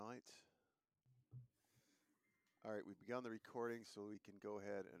All right, we've begun the recording, so we can go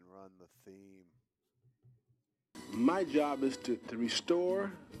ahead and run the theme. My job is to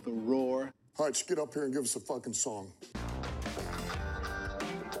restore the roar. All right, just get up here and give us a fucking song.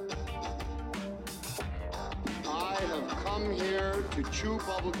 I have come here to chew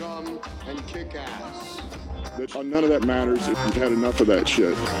bubblegum and kick ass. None of that matters if you've had enough of that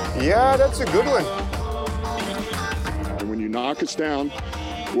shit. Yeah, that's a good one. And when you knock us down,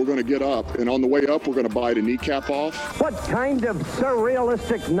 we're going to get up. And on the way up, we're going to bite a kneecap off. What kind of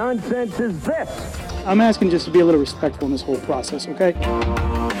surrealistic nonsense is this? I'm asking just to be a little respectful in this whole process, okay?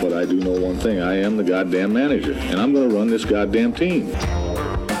 But I do know one thing. I am the goddamn manager, and I'm going to run this goddamn team.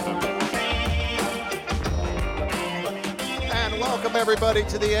 And welcome, everybody,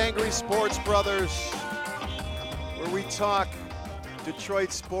 to the Angry Sports Brothers, where we talk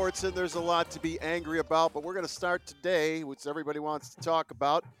Detroit sports, and there's a lot to be angry about. But we're going to start today, which everybody wants to talk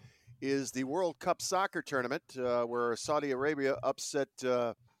about, is the World Cup soccer tournament, where Saudi Arabia upset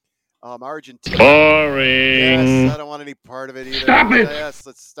Argentina. Boring. Yes, I don't want any part of it either. Stop it. Yes,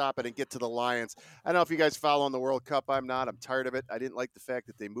 let's stop it and get to the Lions. I don't know if you guys follow on the World Cup. I'm not. I'm tired of it. I didn't like the fact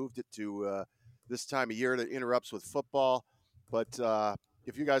that they moved it to this time of year that interrupts with football. But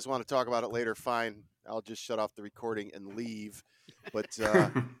if you guys want to talk about it later, fine. I'll just shut off the recording and leave. But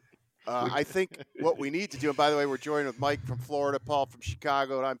I think what we need to do, and by the way, we're joined with Mike from Florida, Paul from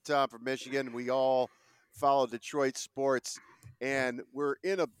Chicago, and I'm Tom from Michigan. We all follow Detroit sports, and we're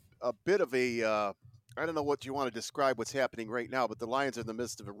in a bit of a, I don't know what you want to describe what's happening right now, but the Lions are in the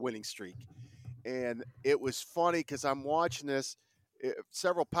midst of a winning streak. And it was funny because I'm watching this.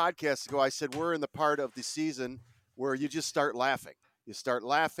 Several podcasts ago, I said we're in the part of the season where you just start laughing. You start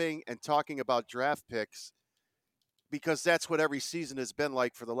laughing and talking about draft picks because that's what every season has been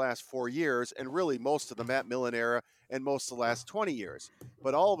like for the last 4 years, and really most of the Matt Millen era and most of the last 20 years.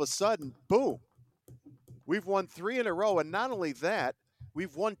 But all of a sudden, boom, we've won 3 in a row, and not only that,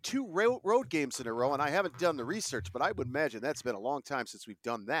 we've won 2 road games in a row, and I haven't done the research, but I would imagine that's been a long time since we've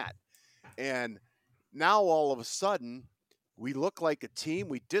done that. And now all of a sudden, we look like a team.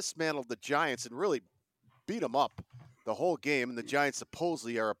 We dismantled the Giants and really beat them up the whole game, and the Giants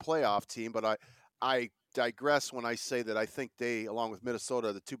supposedly are a playoff team, but I digress when I say that I think they, along with Minnesota,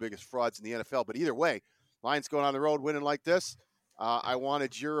 are the 2 biggest frauds in the NFL. But either way, Lions going on the road winning like this, I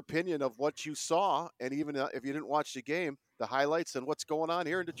wanted your opinion of what you saw, and even if you didn't watch the game, the highlights and what's going on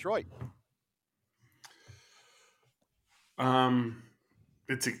here in Detroit.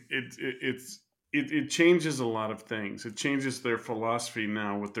 It changes a lot of things. It changes their philosophy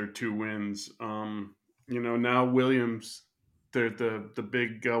now with their 2 wins. Now Williams, the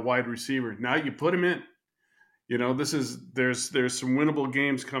big wide receiver. Now you put him in. There's some winnable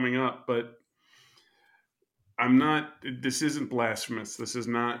games coming up, but this isn't blasphemous.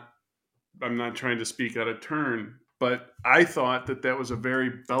 I'm not trying to speak out of turn, but I thought that was a very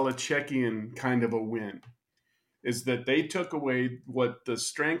Belichickian kind of a win, is that they took away what the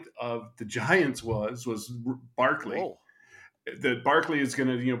strength of the Giants was Barkley. Oh. That Barkley is going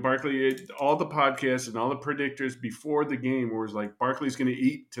to, all the podcasts and all the predictors before the game was like, Barkley's going to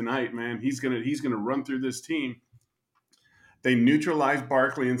eat tonight, man. He's going to run through this team. They neutralized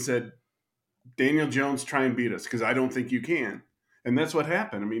Barkley and said, Daniel Jones, try and beat us because I don't think you can. And that's what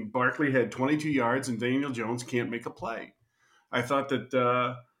happened. I mean, Barkley had 22 yards and Daniel Jones can't make a play. I thought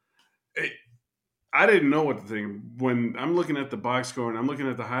that I didn't know what to think. When I'm looking at the box score and I'm looking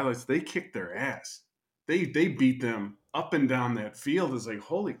at the highlights, they kicked their ass. They beat them up and down that field. It's like,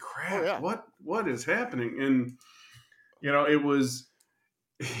 holy crap, yeah. What is happening? And, it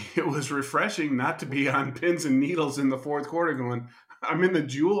was refreshing not to be on pins and needles in the fourth quarter going, I'm in the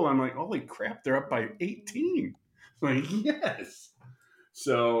jewel. I'm like, holy crap, they're up by 18. I'm like, yes.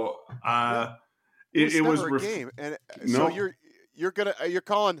 So it was a game. And no. So you're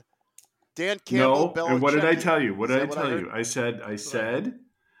calling Dan Campbell No, and what did I tell you? I said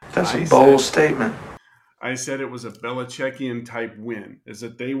that's a bold statement. I said it was a Belichickian type win, is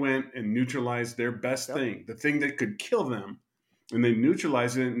that they went and neutralized their best thing, the thing that could kill them, and they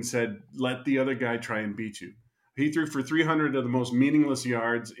neutralized it and said, let the other guy try and beat you. He threw for 300 of the most meaningless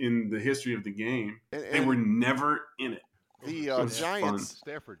yards in the history of the game. And they were never in it. The Giants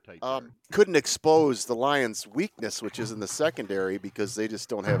couldn't expose the Lions' weakness, which is in the secondary, because they just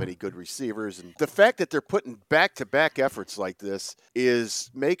don't have any good receivers. And the fact that they're putting back-to-back efforts like this is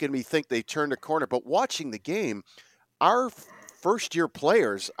making me think they turned a corner. But watching the game, our first-year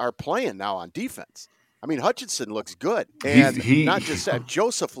players are playing now on defense. I mean, Hutchinson looks good. And not just that,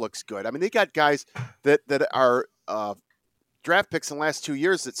 Joseph looks good. I mean, they got guys that are draft picks in the last 2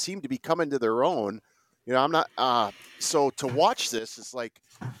 years that seem to be coming to their own. I'm not so to watch this, it's like,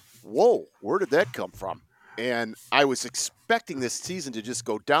 whoa, where did that come from? And I was expecting this season to just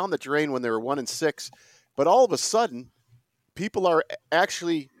go down the drain when they were 1-6, but all of a sudden, people are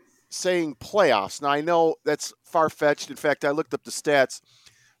actually saying playoffs. Now I know that's far-fetched. In fact, I looked up the stats.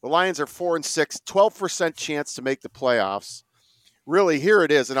 The Lions are 4-6, 12% chance to make the playoffs. Really, here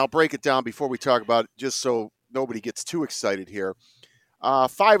it is, and I'll break it down before we talk about it, just so nobody gets too excited here. 5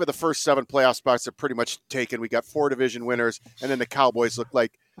 of the first 7 playoff spots are pretty much taken. We got 4 division winners, and then the Cowboys look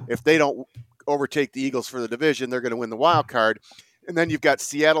like if they don't overtake the Eagles for the division, they're going to win the wild card. And then you've got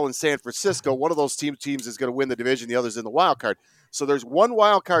Seattle and San Francisco. One of those teams is going to win the division. The other's in the wild card. So there's one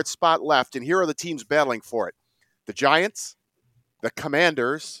wild card spot left, and here are the teams battling for it. The Giants, the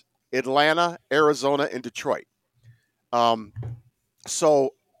Commanders, Atlanta, Arizona, and Detroit.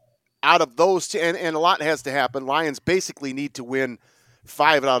 So out of those, and a lot has to happen. Lions basically need to win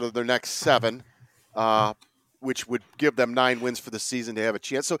 5 out of their next 7, which would give them 9 wins for the season to have a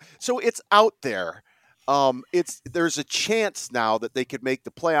chance. So it's out there. There's a chance now that they could make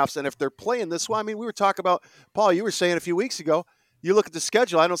the playoffs. And if they're playing this way, I mean, we were talking about, Paul, you were saying a few weeks ago, you look at the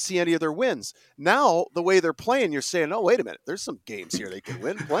schedule, I don't see any of their wins. Now, the way they're playing, you're saying, oh, wait a minute, there's some games here they can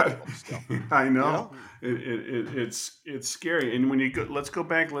win. Plenty of them still. I know. It's scary. And when you go, let's go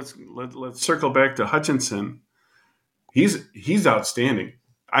back, let's circle back to Hutchinson. He's outstanding.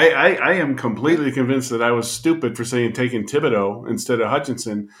 I am completely convinced that I was stupid for saying taking Thibodeau instead of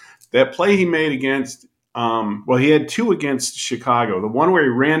Hutchinson. That play he made against, he had 2 against Chicago. The one where he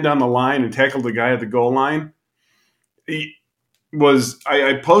ran down the line and tackled the guy at the goal line.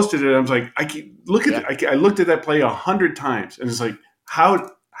 I posted it. I was like, I looked at that play 100 times, and it's like,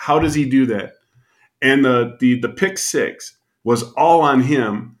 how does he do that? And the pick 6 was all on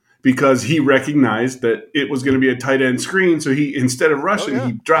him because he recognized that it was going to be a tight end screen. So he, instead of rushing,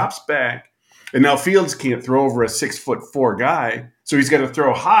 he drops back. And now Fields can't throw over a 6'4" guy, so he's got to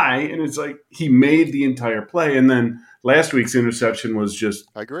throw high. And it's like he made the entire play. And then last week's interception was just,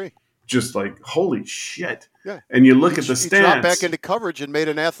 I agree, just like holy shit. Yeah. And you look at the stats. He dropped back into coverage and made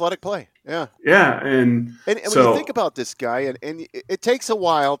an athletic play. Yeah. Yeah. And when you think about this guy, and it takes a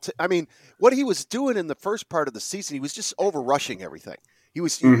while to, I mean, what he was doing in the first part of the season, he was just over rushing everything. He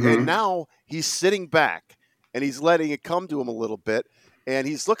was, and now he's sitting back and he's letting it come to him a little bit. And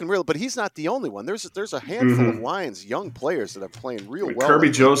he's looking real, but he's not the only one. There's a handful of Lions young players that are playing real well. Kirby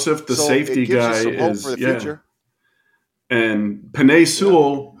Joseph, the safety guy, is for the future. And Penei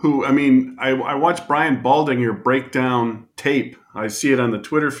Sewell, who, I mean, I watched Brian Baldinger break down tape. I see it on the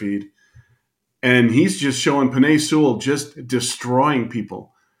Twitter feed. And he's just showing Penei Sewell just destroying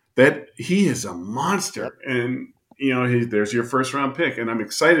people. That he is a monster. Yep. And, you know, there's your first round pick. And I'm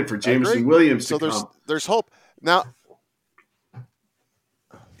excited for Jameson Williams to come. So there's hope. Now,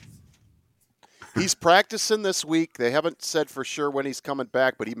 he's practicing this week. They haven't said for sure when he's coming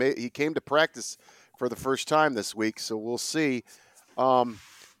back, but he came to practice for the first time this week, so we'll see.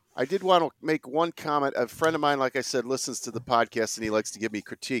 I did want to make one comment. A friend of mine, like I said, listens to the podcast, and he likes to give me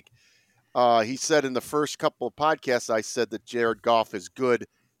critique. He said in the first couple of podcasts, I said that Jared Goff is good,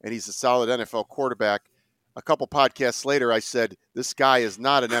 and he's a solid NFL quarterback. A couple podcasts later, I said, this guy is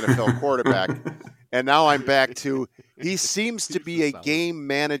not an NFL quarterback. And now I'm back to, he seems to be a game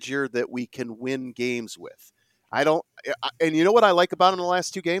manager that we can win games with. And you know what I like about him in the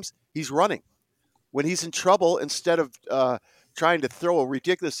last 2 games? He's running. When he's in trouble, instead of trying to throw a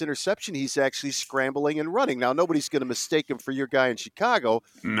ridiculous interception, he's actually scrambling and running. Now, nobody's going to mistake him for your guy in Chicago.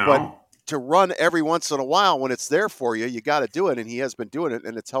 No. But to run every once in a while when it's there for you, you got to do it. And he has been doing it,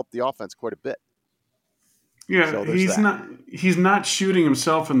 and it's helped the offense quite a bit. Yeah, so he's not shooting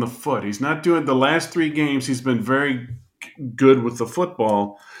himself in the foot. He's not doing the last 3 games. He's been very good with the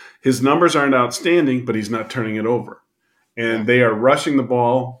football. His numbers aren't outstanding, but he's not turning it over. And they are rushing the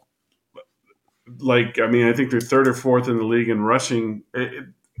ball. Like, I mean, I think they're 3rd or 4th in the league in rushing.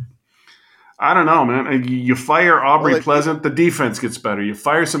 I don't know, man. You fire Aubrey Pleasant, the defense gets better. You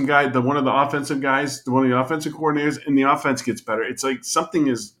fire some guy, one of the offensive guys, one of the offensive coordinators, and the offense gets better. It's like something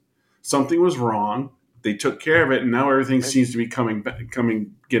was wrong. They took care of it, and now everything seems to be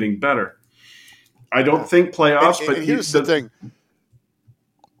getting better. I don't think playoffs, but here's the thing.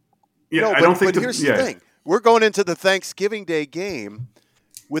 Yeah, no, I don't think. But here's the thing: we're going into the Thanksgiving Day game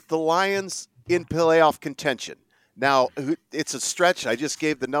with the Lions in playoff contention. Now, it's a stretch. I just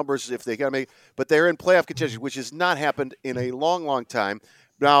gave the numbers if they got to make, but they're in playoff contention, which has not happened in a long, long time.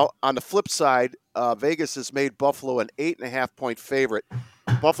 Now, on the flip side, Vegas has made Buffalo an 8.5-point favorite.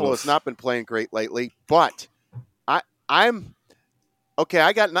 Buffalo has not been playing great lately, but I'm okay.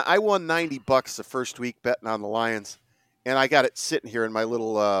 I won $90 the first week betting on the Lions, and I got it sitting here in my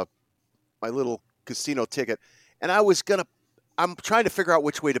little casino ticket. And I'm trying to figure out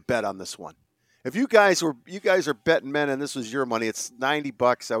which way to bet on this one, If you guys are betting men, and this was your money, it's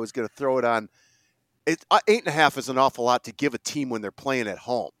 $90. I was going to throw it on. 8.5 is an awful lot to give a team when they're playing at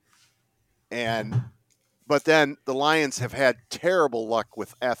home, but then the Lions have had terrible luck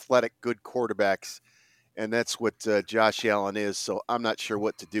with athletic, good quarterbacks, and that's what Josh Allen is. So I'm not sure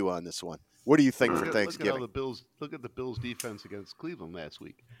what to do on this one. What do you think for Thanksgiving? Look at the Bills' defense against Cleveland last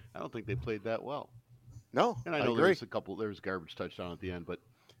week. I don't think they played that well. No, and I know there was a garbage touchdown at the end, but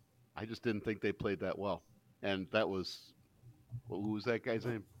I just didn't think they played that well. And that was who was that guy's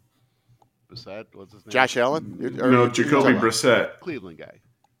name? Brissett? What's his name? Josh Allen? No, Jacoby Brissett. Cleveland guy.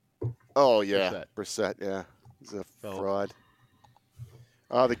 Oh yeah, Brissett. Yeah, he's a fraud.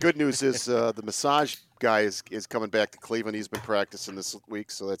 The good news is the massage guy is coming back to Cleveland. He's been practicing this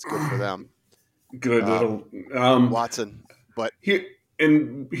week, so that's good for them. Good little Watson. But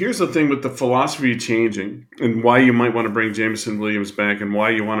here's the thing with the philosophy changing and why you might want to bring Jameson Williams back and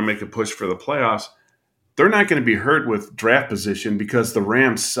why you want to make a push for the playoffs. They're not going to be hurt with draft position because the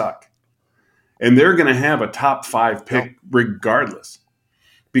Rams suck. And they're going to have a top 5 pick regardless.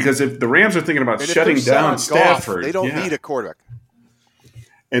 Because if the Rams are thinking about shutting down Stafford, they don't need a quarterback.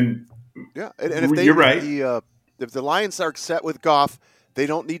 And if you're right. If the Lions are set with Goff, they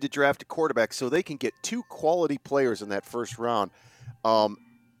don't need to draft a quarterback, so they can get 2 quality players in that first round,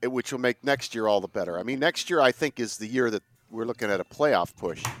 which will make next year all the better. I mean, next year I think is the year that we're looking at a playoff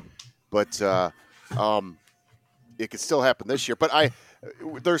push, but it could still happen this year. But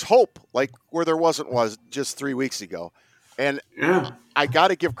there's hope, like where there was just 3 weeks ago. And I got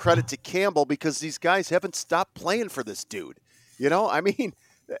to give credit to Campbell because these guys haven't stopped playing for this dude. You know, I mean,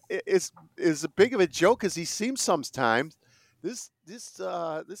 it's as big of a joke as he seems sometimes. This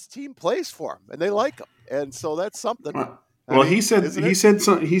team plays for him, and they like him, and so that's something. Well, he said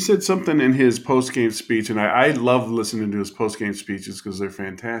something in his post-game speech, and I love listening to his post-game speeches because they're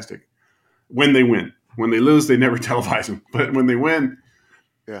fantastic. When they win, when they lose, they never televise them, but when they win.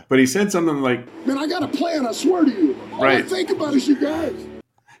 Yeah. But he said something like, "Man, I got a plan. I swear to you. All I think about is you guys."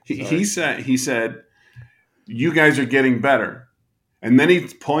 He said, "You guys are getting better," and then he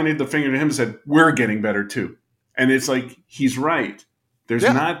pointed the finger to him and said, "We're getting better too." And it's like he's right. There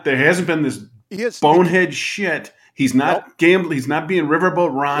hasn't been this bonehead shit. He's not gambling. He's not being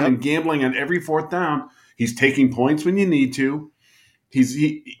Riverboat Ron and gambling on every 4th down. He's taking points when you need to.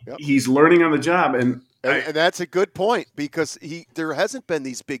 He's learning on the job and that's a good point because there hasn't been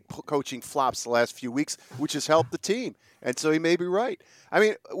these big coaching flops the last few weeks, which has helped the team. And so he may be right. I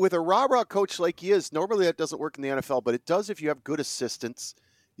mean, with a rah-rah coach like he is, normally that doesn't work in the NFL, but it does if you have good assistants,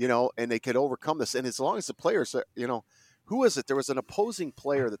 you know, and they could overcome this. And as long as the players, you know, who is it? There was an opposing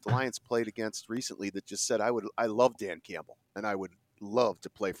player that the Lions played against recently that just said, I love Dan Campbell, and I would love to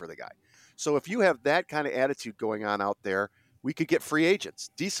play for the guy. So if you have that kind of attitude going on out there, we could get free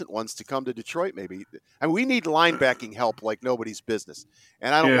agents, decent ones, to come to Detroit maybe. I mean, we need linebacking help like nobody's business.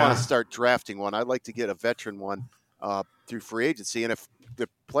 And I don't want to start drafting one. I'd like to get a veteran one through free agency. And if the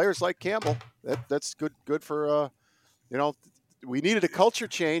players like Campbell, that's good for, you know, we needed a culture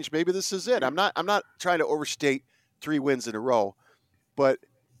change. Maybe this is it. I'm not trying to overstate 3 wins in a row, but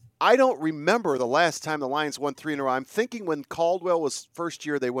I don't remember the last time the Lions won 3 in a row. I'm thinking when Caldwell was first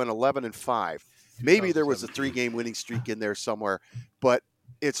year, they went 11-5. Maybe there was a 3-game winning streak in there somewhere, but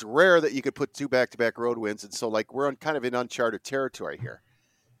it's rare that you could put 2 back-to-back road wins. And so, like, we're kind of in uncharted territory here.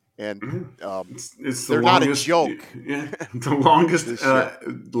 And it's they're not a joke. Yeah,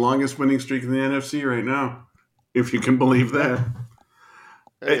 the longest winning streak in the NFC right now, if you can believe that.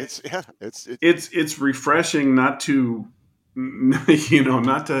 It's refreshing not to, you know,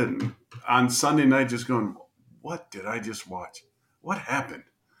 not to on Sunday night just going, what did I just watch? What happened?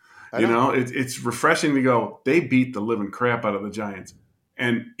 You know, it's refreshing to go, they beat the living crap out of the Giants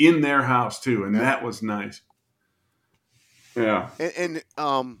and in their house too. And that was nice. Yeah. And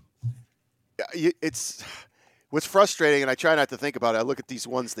it's what's frustrating. And I try not to think about it. I look at these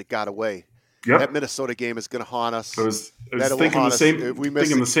ones that got away. Yep. That Minnesota game is going to haunt us. I was thinking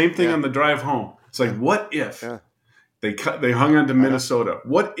the same thing on the drive home. It's like, what if they hung on to Minnesota?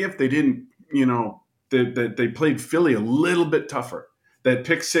 What if they didn't, you know, they played Philly a little bit tougher? That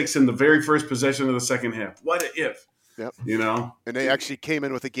pick 6 in the very first possession of the second half. What if? Yep. You know? And they actually came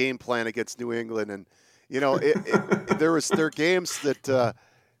in with a game plan against New England. And, you know, there are games that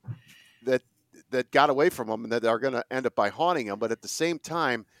got away from them and that are going to end up by haunting them. But at the same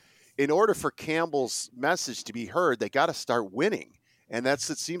time, in order for Campbell's message to be heard, they got to start winning. And it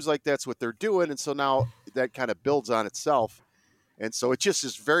seems like that's what they're doing. And so now that kind of builds on itself. And so it just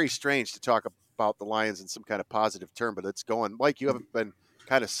is very strange to talk about the Lions in some kind of positive term, but it's going. Mike, you haven't been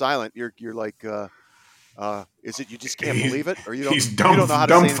kind of silent. You're like Is it you just can't believe it, or you don't know how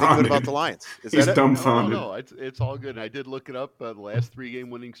to say anything good about the Lions? He's dumbfounded. No, it's all good. I did look it up. The last 3-game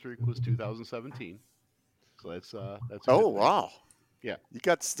winning streak was 2017. So that's oh wow. Yeah. You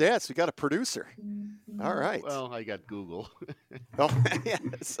got stats. You got a producer. All right. Well, I got Google. Oh,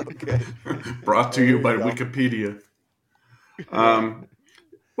 yes. Okay. Brought to you by Wikipedia.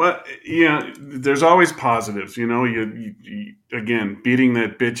 Well, yeah, there's always positives. You know, you again, beating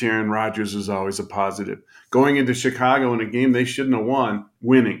that bitch Aaron Rodgers is always a positive. Going into Chicago in a game they shouldn't have won,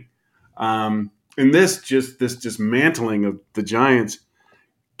 winning. And this dismantling of the Giants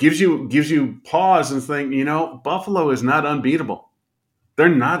gives you pause and think, you know, Buffalo is not unbeatable. They're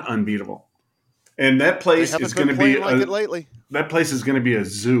not unbeatable. And that place is going to be that place is going to be a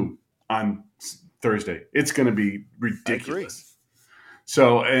zoo on Thursday. It's going to be ridiculous.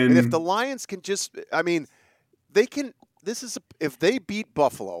 So, and if the Lions can just, I mean, they can. If they beat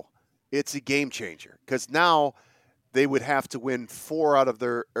Buffalo, it's a game changer because now they would have to win 4 out of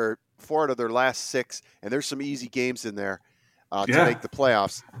their last 6, and there's some easy games in there to make the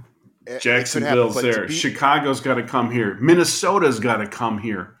playoffs. Jacksonville's there. Chicago's got to come here. Minnesota's got to come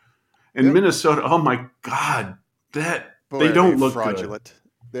here. And Minnesota, oh my God, they don't look fraudulent.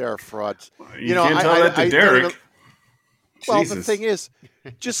 Good. They are frauds. You can't tell that to Derek. Well, the thing is,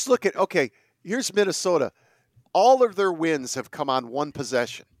 just look at, here's Minnesota. All of their wins have come on one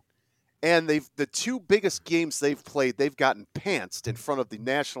possession. And the 2 biggest games they've played, they've gotten pantsed in front of the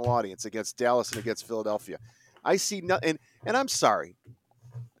national audience against Dallas and against Philadelphia. I see nothing, and I'm sorry.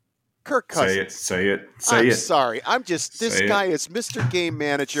 Kirk Cousins. Say it. I'm sorry. This guy is Mr. Game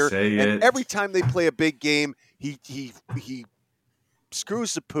Manager. And every time they play a big game, he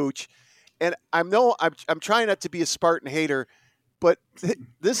screws the pooch. And I'm trying not to be a Spartan hater, but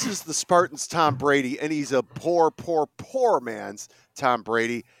this is the Spartans' Tom Brady, and he's a poor man's Tom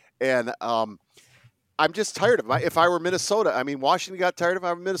Brady. And I'm just tired of him. If I were Minnesota, I mean, Washington got tired of him.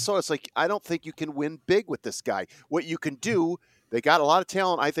 I'm Minnesota. It's like, I don't think you can win big with this guy. What you can do, they got a lot of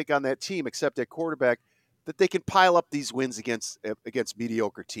talent, I think, on that team, except at quarterback, that they can pile up these wins against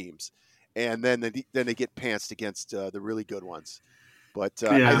mediocre teams. And then they get pantsed against the really good ones. But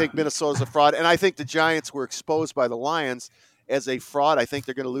I think Minnesota's a fraud. And I think the Giants were exposed by the Lions as a fraud. I think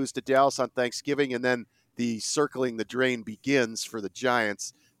they're going to lose to Dallas on Thanksgiving, and then the circling the drain begins for the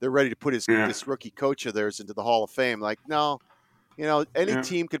Giants. They're ready to put this rookie coach of theirs into the Hall of Fame. Like, no, any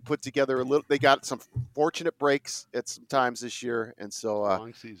team could put together a little. They got some fortunate breaks at some times this year, and so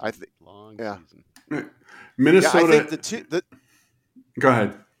long season. I think season. Minnesota. I think Go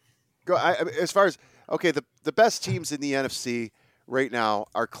ahead. As far as the best teams in the NFC right now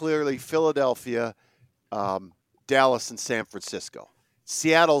are clearly Philadelphia, Dallas, and San Francisco.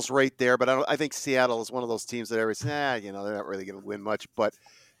 Seattle's right there, but I think Seattle is one of those teams that everybody's, they're not really going to win much. But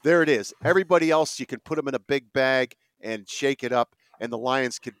there it is. Everybody else, you can put them in a big bag and shake it up, and the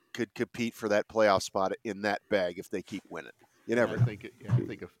Lions could compete for that playoff spot in that bag if they keep winning. You never know. I think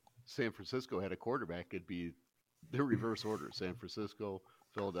if San Francisco had a quarterback, it'd be the reverse order: San Francisco,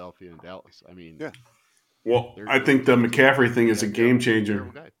 Philadelphia, and Dallas. I mean, Well, I think the McCaffrey thing is a game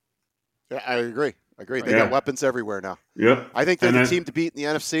changer. Yeah, I agree. They got weapons everywhere now. Yep. I think they're the team to beat in the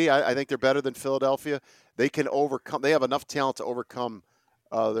NFC. I think they're better than Philadelphia. They can overcome. They have enough talent to overcome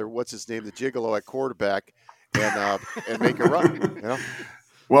the Gigolo at quarterback, and make a run.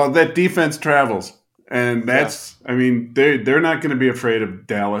 Well, that defense travels, and that's. I mean, they're not going to be afraid of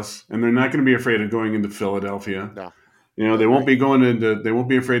Dallas, and they're not going to be afraid of going into Philadelphia. No. They won't be They won't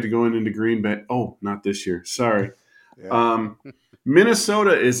be afraid of going into Green Bay. Oh, not this year. Sorry. Yeah.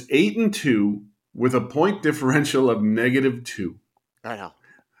 Minnesota is 8-2 with a point differential of -2. I know.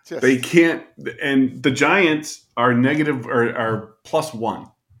 They can't, and the Giants are negative or are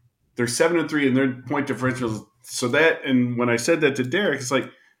 +1. They're 7-3, and their point differential. So that, and when I said that to Derek, it's like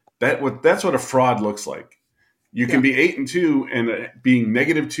that's what a fraud looks like. You can be 8-2 and being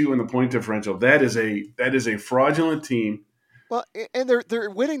 -2 in the point differential. That is a fraudulent team. Well, and they're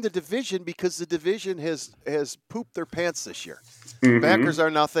winning the division because the division has pooped their pants this year. Mm-hmm. Packers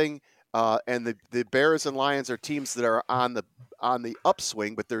are nothing, and the Bears and Lions are teams that are on the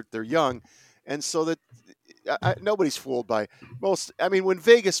upswing, but they're young, and so that nobody's fooled by most. I mean, when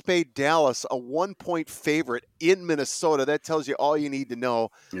Vegas made Dallas a 1-point favorite in Minnesota, that tells you all you need to know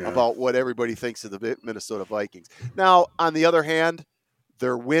about what everybody thinks of the Minnesota Vikings. Now, on the other hand,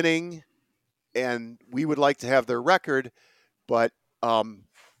 they're winning, and we would like to have their record. But, and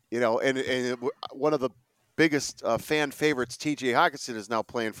one of the biggest fan favorites, T.J. Hockenson, is now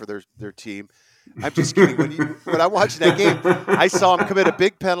playing for their team. I'm just kidding. When I'm watching that game, I saw him commit a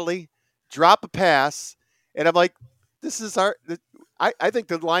big penalty, drop a pass, and I'm like, I think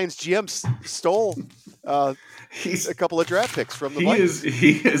the Lions GM stole a couple of draft picks from the Vikings.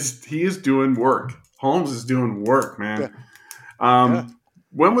 He is doing work. Holmes is doing work, man. Yeah.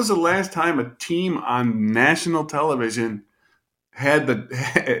 When was the last time a team on national television had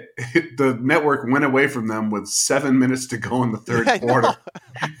the network went away from them with 7 minutes to go in the third quarter?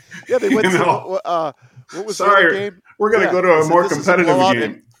 Yeah, they went to what was sorry, the game? We're going to go to a more competitive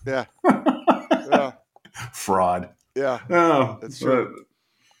game. Yeah. Fraud. Yeah. Oh, that's true.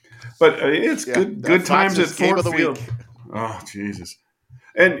 But it's good times at Ford Field. Week. Oh, Jesus.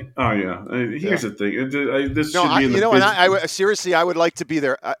 And here's the thing. This should be in the and I seriously, I would like to be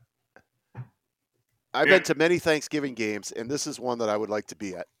there. I've been to many Thanksgiving games, and this is one that I would like to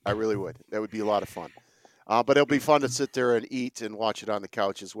be at. I really would. That would be a lot of fun. But it'll be fun to sit there and eat and watch it on the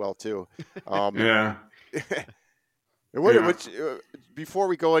couch as well too. Before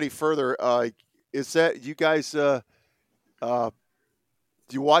we go any further, is that you guys? Do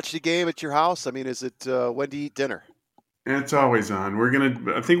you watch the game at your house? I mean, is it when do you eat dinner? It's always on.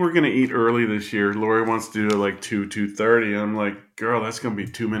 I think we're gonna eat early this year. Lori wants to do it like 2:30. I'm like, girl, that's gonna be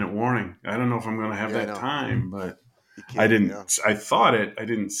 2-minute warning. I don't know if I'm gonna have that time, but I didn't. Yeah. I thought it. I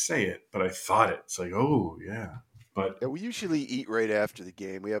didn't say it, but I thought it. It's like, oh yeah. But we usually eat right after the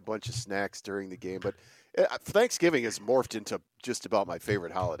game. We have a bunch of snacks during the game, but Thanksgiving has morphed into just about my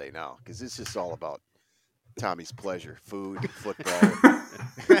favorite holiday now because it's just all about Tommy's pleasure, food, football.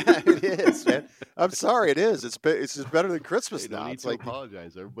 It is, man. I'm sorry, it is. It's just better than Christmas now. No need it's to like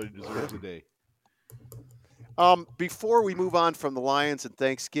apologize. Everybody deserves a day. Before we move on from the Lions and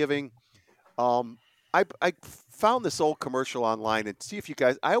Thanksgiving, I found this old commercial online and see if you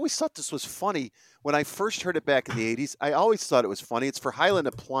guys. I always thought this was funny when I first heard it back in the '80s. I always thought it was funny. It's for Highland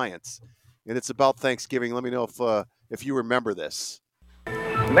Appliance, and it's about Thanksgiving. Let me know if you remember this.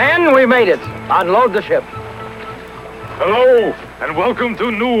 Men, we made it. Unload the ship. Hello, and welcome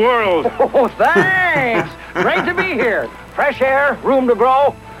to New World. Oh, thanks. Great to be here. Fresh air, room to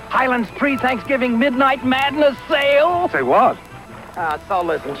grow. Highland's pre-Thanksgiving Midnight Madness sale. Say what? So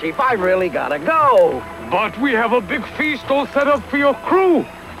listen, Chief, I really gotta go. But we have a big feast all set up for your crew.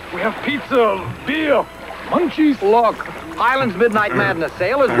 We have pizza, beer, munchies. Look, Highland's Midnight Madness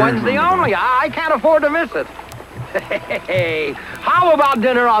sale is Wednesday only. I can't afford to miss it. Hey, how about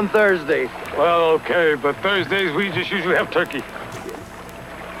dinner on Thursday? Well, okay, but Thursdays we just usually have turkey.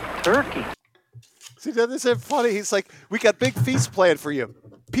 Turkey? See, that isn't funny. He's like, we got big feast planned for you.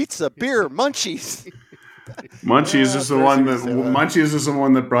 Pizza, beer, munchies. Munchies is the one that Munchies is the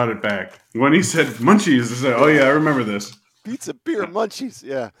one that brought it back. When he said Munchies, I said, "Oh yeah, I remember this." Pizza, beer, munchies.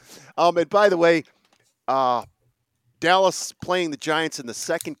 Yeah. And by the way, Dallas playing the Giants in the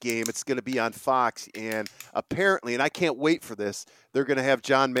second game. It's going to be on Fox, and apparently, and I can't wait for this, they're going to have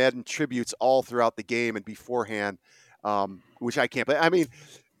John Madden tributes all throughout the game and beforehand, which I can't. I mean,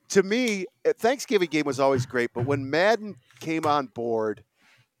 to me, Thanksgiving game was always great, but when Madden came on board,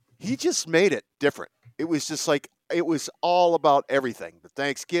 he just made it different. It was just like, it was all about everything. The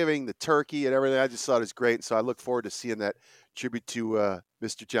Thanksgiving, the turkey, and everything. I just thought it was great. And so I look forward to seeing that tribute to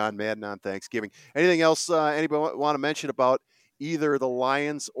Mr. John Madden on Thanksgiving. Anything else anybody want to mention about either the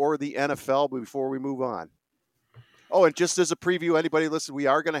Lions or the NFL before we move on? Oh, and just as a preview, anybody listen, we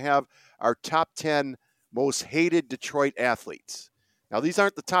are going to have our top 10 most hated Detroit athletes. Now, these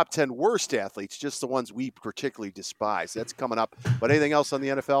aren't the top 10 worst athletes, just the ones we particularly despise. That's coming up. But anything else on the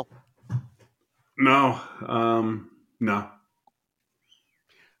NFL? No.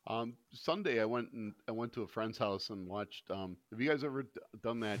 Sunday, I went to a friend's house and watched. Have you guys ever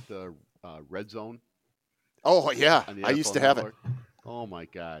done that Red Zone? Oh yeah, I used to have it. Oh my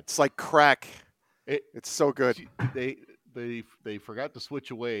God, it's like crack. It's so good. They forgot to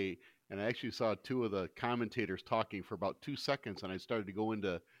switch away, and I actually saw two of the commentators talking for about 2 seconds, and I started to go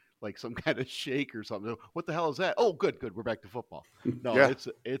into like some kind of shake or something. What the hell is that? Oh, good. We're back to football. No, yeah.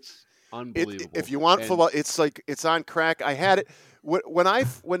 It's unbelievable. If you want football, it's like it's on crack. I had it when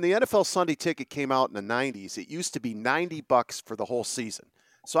the NFL Sunday Ticket came out in the 90s. It used to be $90 for the whole season.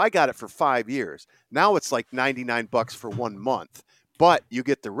 So I got it for 5 years. Now it's like $99 for 1 month. But you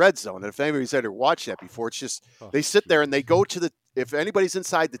get the Red Zone. And if anybody's ever watched that before, it's just they sit there and they go to if anybody's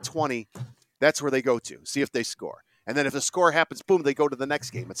inside the 20, that's where they go to, see if they score. And then if the score happens, boom, they go to the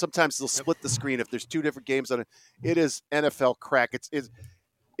next game. And sometimes they'll split the screen if there's two different games on it. It is NFL crack. It's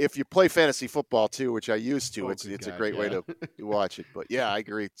if you play fantasy football too, which I used to, it's a great way to watch it. But yeah, I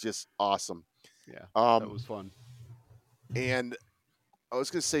agree. It's just awesome. Yeah, that was fun. And I was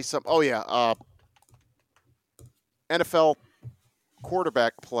going to say something. Oh yeah, NFL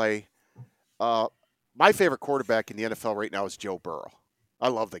quarterback play. My favorite quarterback in the NFL right now is Joe Burrow. I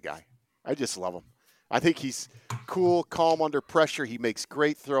love the guy. I just love him. I think he's cool, calm under pressure. He makes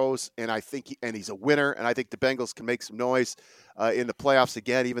great throws, and he's a winner. And I think the Bengals can make some noise in the playoffs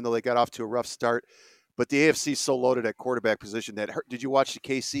again, even though they got off to a rough start. But the AFC is so loaded at quarterback position that did you watch the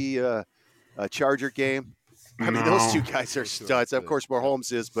KC Charger game? I mean, those two guys are studs. Of course,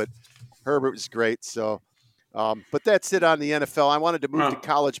 Mahomes is, but Herbert was great. So, but that's it on the NFL. I wanted to move to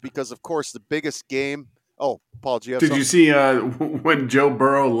college because, of course, the biggest game. Oh, Paul, do you have Did something? you see when Joe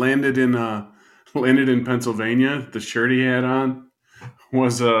Burrow landed in Pennsylvania? The shirt he had on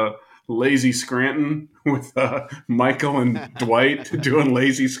was Lazy Scranton with Michael and Dwight doing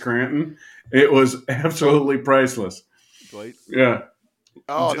Lazy Scranton. It was absolutely priceless. Dwight? Yeah.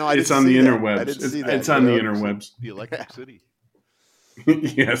 Oh, no, it's on the interwebs. I didn't see that. It's on the interwebs. The Electric City.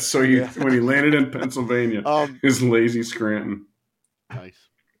 Yes, so when he landed in Pennsylvania, his Lazy Scranton. Nice.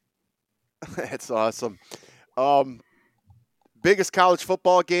 That's awesome. Biggest college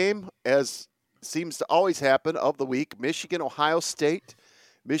football game, as seems to always happen, of the week. Michigan, Ohio State.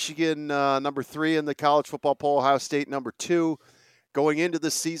 Michigan number 3 in the college football poll. Ohio State number 2. Going into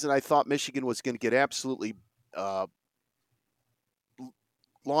this season, I thought Michigan was going to get absolutely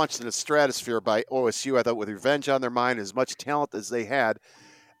launched in a stratosphere by OSU. I thought with revenge on their mind, as much talent as they had,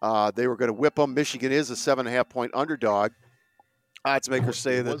 they were going to whip them. Michigan is a 7.5-point underdog. Odds makers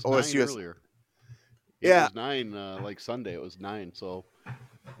say that OSU has. Earlier. Yeah. It was 9 like Sunday. It was 9. So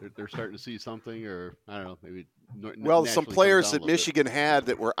they're starting to see something, or I don't know, maybe. Well, some players that Michigan had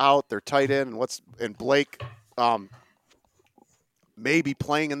that were out, their tight end and Blake may be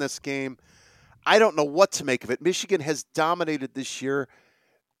playing in this game. I don't know what to make of it. Michigan has dominated this year.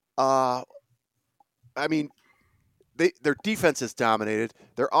 I mean, their defense has dominated.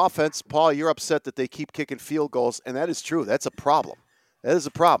 Their offense, Paul, you're upset that they keep kicking field goals, and that is true. That's a problem. That is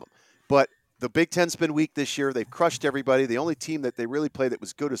a problem. But the Big Ten's been weak this year. They've crushed everybody. The only team that they really played that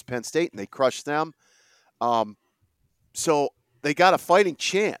was good was Penn State, and they crushed them. So they got a fighting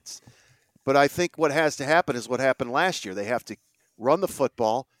chance. But I think what has to happen is what happened last year. They have to run the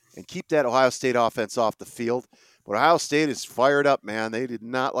football and keep that Ohio State offense off the field. But Ohio State is fired up, man. They did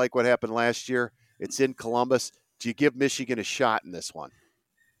not like what happened last year. It's in Columbus. Do you give Michigan a shot in this one?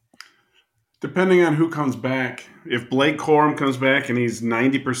 Depending on who comes back. If Blake Corum comes back and he's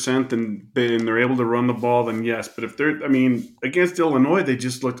 90% and they're able to run the ball, then yes. But if against Illinois, they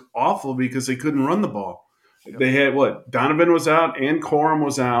just looked awful because they couldn't run the ball. Yep. They had Donovan was out and Corum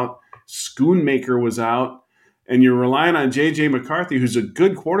was out. Schoonmaker was out. And you're relying on J.J. McCarthy, who's a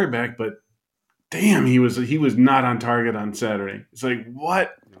good quarterback, but damn, he was not on target on Saturday. It's like,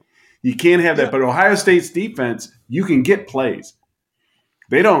 what? You can't have that. But Ohio State's defense, you can get plays.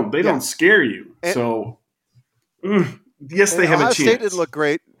 They don't scare you. And, so, yes, they have Ohio a chance. State didn't look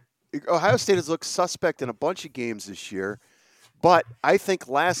great. Ohio State has looked suspect in a bunch of games this year. But I think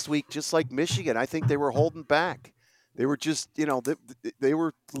last week, just like Michigan, I think they were holding back. They were just, they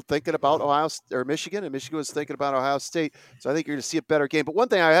were thinking about Michigan, and Michigan was thinking about Ohio State. So I think you're going to see a better game. But one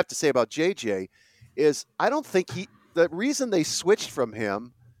thing I have to say about JJ is I don't think the reason they switched from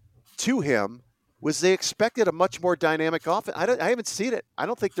him to him was they expected a much more dynamic offense. I haven't seen it. I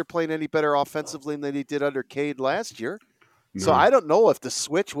don't think they're playing any better offensively than they did under Cade last year. No. So I don't know if the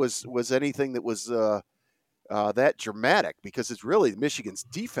switch was anything that was that dramatic, because it's really Michigan's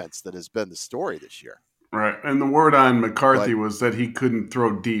defense that has been the story this year. Right, and the word on McCarthy was that he couldn't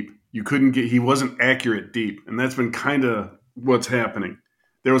throw deep. He wasn't accurate deep, and that's been kind of what's happening.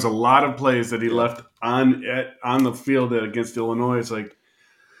 There was a lot of plays that he left on the field against Illinois. It's like,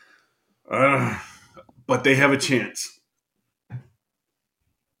 but they have a chance.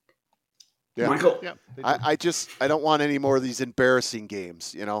 Yeah. Michael? Yeah. I don't want any more of these embarrassing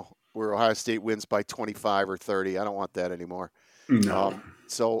games, where Ohio State wins by 25 or 30. I don't want that anymore. No.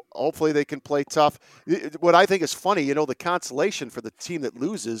 So hopefully they can play tough. What I think is funny, the consolation for the team that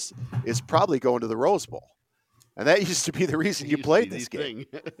loses is probably going to the Rose Bowl. And that used to be the reason you played this game.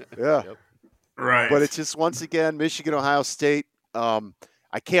 Yeah. Yep. Right. But it's just, once again, Michigan, Ohio State.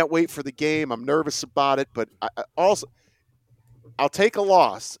 I can't wait for the game. I'm nervous about it, but I'll take a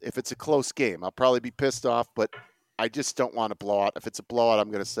loss if it's a close game. I'll probably be pissed off, but I just don't want a blowout. If it's a blowout, I'm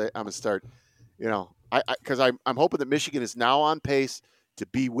going to start, because I'm hoping that Michigan is now on pace to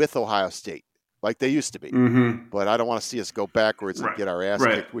be with Ohio State like they used to be. Mm-hmm. But I don't want to see us go backwards and get our ass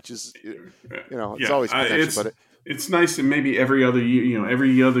kicked, which is, it's always potential. It's nice that maybe every other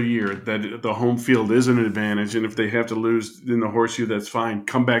year that the home field is an advantage, and if they have to lose in the Horseshoe, that's fine.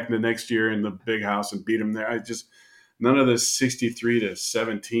 Come back the next year in the Big House and beat them there. None of this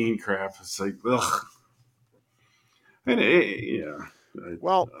 63-17 crap. It's like, ugh. And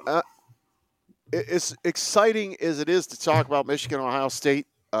as exciting as it is to talk about Michigan, Ohio State,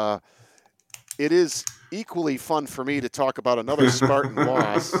 it is equally fun for me to talk about another Spartan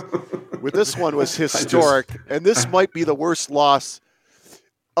loss. With this one was historic, and this might be the worst loss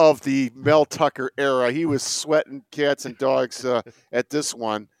of the Mel Tucker era. He was sweating cats and dogs at this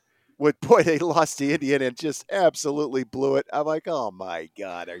one. Boy, they lost to Indiana and just absolutely blew it. I'm like, oh my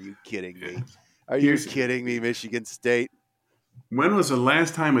God, are you kidding me? Are you kidding me, Michigan State? When was the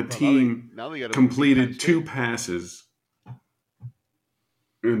last time a team completed 2 passes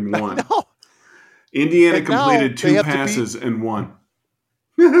and won? No. Indiana And completed now 2 passes and won.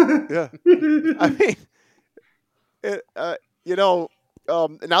 Yeah. I mean,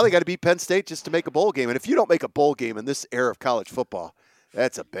 now they got to beat Penn State just to make a bowl game. And if you don't make a bowl game in this era of college football,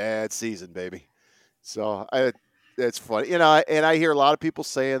 that's a bad season, baby. So it's funny. And I hear a lot of people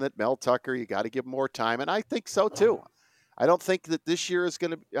saying that Mel Tucker, you got to give him more time. And I think so, too. I don't think that this year is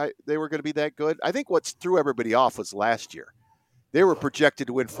going to they were going to be that good. I think what threw everybody off was last year. They were projected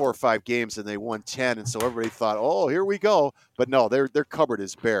to win 4 or 5 games, and they won 10, and so everybody thought, "Oh, here we go." But no, their cupboard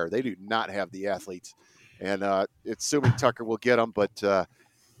is bare. They do not have the athletes, and assuming Tucker will get them, but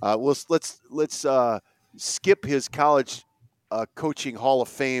let's skip his college coaching Hall of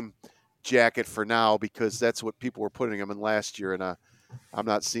Fame jacket for now because that's what people were putting him in last year, and I'm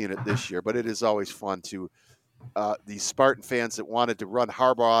not seeing it this year. But it is always fun to these Spartan fans that wanted to run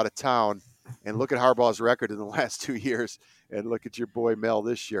Harbaugh out of town, and look at Harbaugh's record in the last 2 years. And look at your boy Mel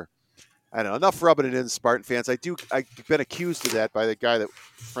this year. I don't know. Enough rubbing it in, Spartan fans. I've been accused of that by the guy a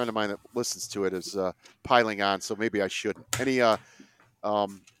friend of mine that listens to it is piling on. So maybe I shouldn't. Any other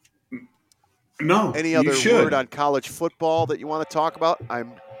word on college football that you want to talk about?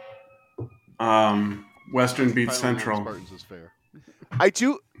 Western beats Central. Spartans is fair. I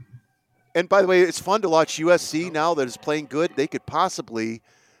do. And by the way, it's fun to watch USC now that is playing good. They could possibly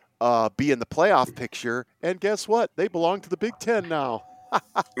be in the playoff picture, and guess what? They belong to the Big Ten now.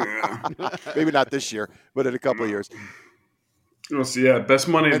 Maybe not this year, but in a couple of years. We'll see. Yeah, best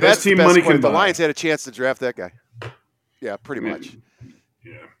team money can buy. The Lions had a chance to draft that guy. Yeah, pretty much.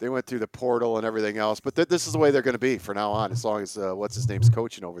 Yeah, they went through the portal and everything else, but this is the way they're going to be from now on. As long as what's his name's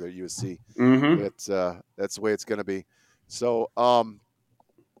coaching over there at USC, that's the way it's going to be. So,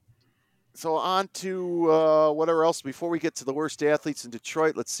 So on to whatever else. Before we get to the worst athletes in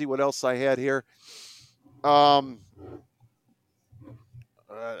Detroit, let's see what else I had here. I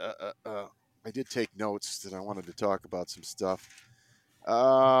did take notes that I wanted to talk about some stuff.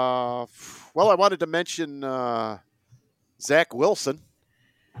 Well, I wanted to mention Zach Wilson,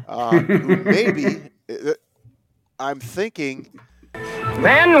 who maybe I'm thinking.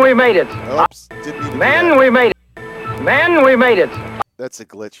 Man, we made it. Oops, didn't mean to Man, we made it. Man, we made it. That's a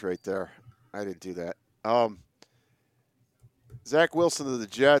glitch right there. I didn't do that. Zach Wilson of the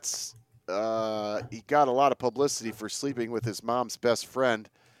Jets, he got a lot of publicity for sleeping with his mom's best friend,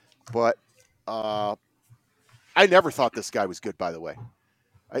 but I never thought this guy was good, by the way.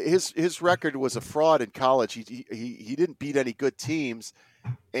 His record was a fraud in college. He didn't beat any good teams,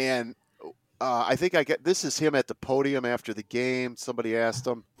 and I think this is him at the podium after the game. Somebody asked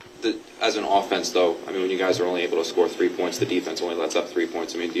him. As an offense, though, I mean, when you guys are only able to score 3 points, the defense only lets up 3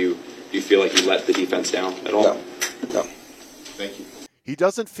 points. I mean, do you feel like you let the defense down at all? No. Thank you. He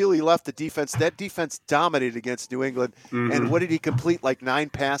doesn't feel he left the defense. That defense dominated against New England. Mm-hmm. And what did he complete, like 9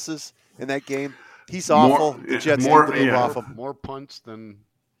 passes in that game? He's awful. The Jets off him. More punts than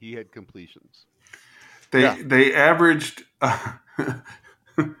he had completions. They averaged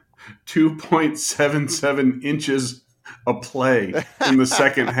 2.77 inches a play in the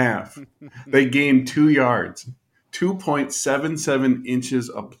second half. They gained 2 yards. 2.77 inches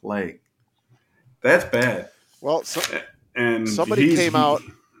a play. That's bad. Well, and somebody came out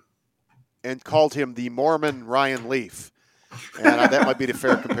and called him the Mormon Ryan Leaf. And that might be the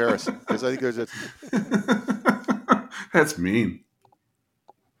fair comparison. Because I think there's That's mean.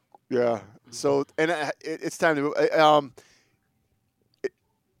 Yeah. So, and it's time to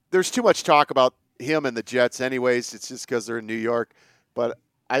there's too much talk about him and the Jets anyways. It's just because they're in New York. But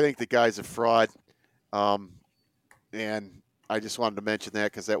I think the guy's a fraud. And I just wanted to mention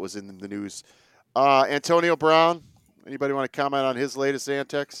that because that was in the news. Antonio Brown, anybody want to comment on his latest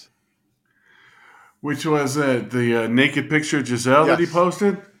antics? Which was the naked picture of Giselle that he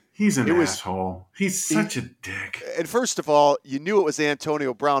posted? He's an asshole. He's such a dick. And first of all, you knew it was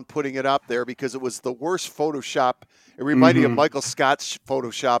Antonio Brown putting it up there because it was the worst Photoshop. It reminded me of Michael Scott's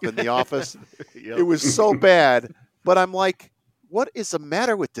Photoshop in The Office. Yep. It was so bad. But I'm like, what is the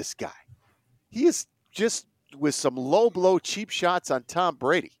matter with this guy? He is just with some low blow cheap shots on Tom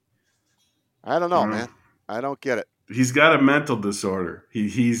Brady. I don't know, man. I don't get it. He's got a mental disorder.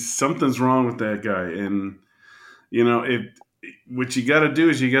 He's something's wrong with that guy. And, what you got to do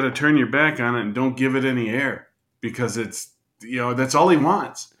is you got to turn your back on it and don't give it any air, because it's, that's all he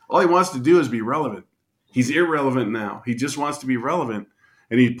wants. All he wants to do is be relevant. He's irrelevant now. He just wants to be relevant,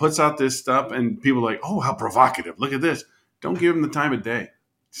 and he puts out this stuff, and people are like, oh, how provocative! Look at this. Don't give him the time of day.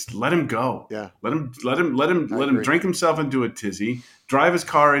 Just let him go. Yeah. Let him drink himself into a tizzy, drive his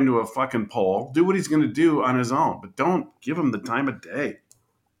car into a fucking pole, do what he's going to do on his own, but don't give him the time of day.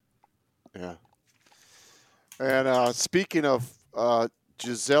 Yeah. And speaking of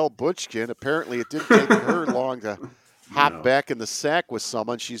Gisele Bündchen, apparently it didn't take her long to hop back in the sack with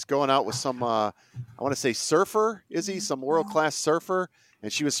someone. She's going out with some, I want to say surfer, is he? Some world-class surfer.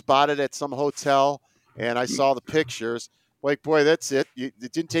 And she was spotted at some hotel, and I saw the pictures. Like, boy, that's it.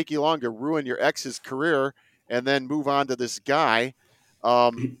 It didn't take you long to ruin your ex's career and then move on to this guy.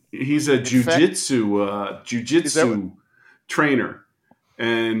 He's a jiu-jitsu trainer,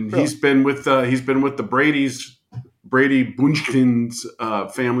 and really? he's been with the Brady Bunchkin's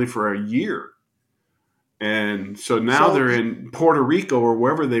family for a year, and so now they're in Puerto Rico or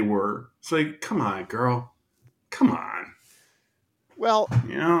wherever they were. It's like, come on, girl, come on. Well,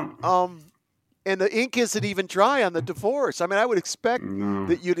 and the ink isn't even dry on the divorce. I mean, I would expect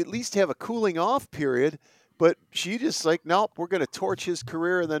that you'd at least have a cooling off period, but she just like, nope, we're going to torch his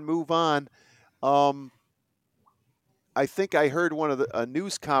career and then move on. I think I heard a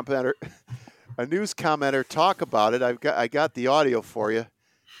news commenter talk about it. I got the audio for you,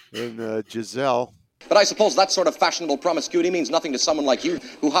 and Gisele. But I suppose that sort of fashionable promiscuity means nothing to someone like you,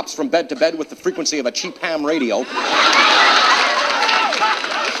 who hops from bed to bed with the frequency of a cheap ham radio.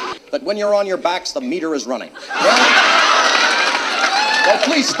 That when you're on your backs, the meter is running. Well,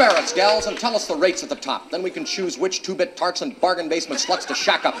 please spare us, gals, and tell us the rates at the top. Then we can choose which two-bit tarts and bargain basement sluts to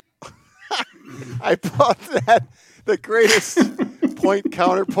shack up. I bought that. The greatest point,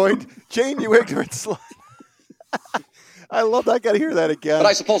 counterpoint. Jane, you ignorant slut. I love that. I got to hear that again. But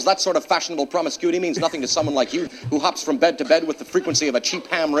I suppose that sort of fashionable promiscuity means nothing to someone like you, who hops from bed to bed with the frequency of a cheap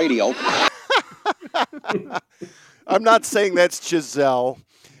ham radio. I'm not saying that's Gisele.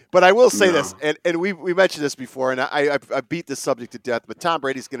 But I will say this, and we mentioned this before, and I beat this subject to death, but Tom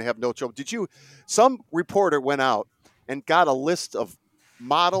Brady's going to have no trouble. Some reporter went out and got a list of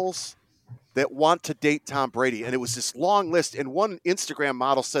models that want to date Tom Brady, and it was this long list, and one Instagram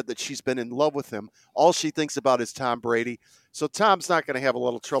model said that she's been in love with him. All she thinks about is Tom Brady. So Tom's not going to have a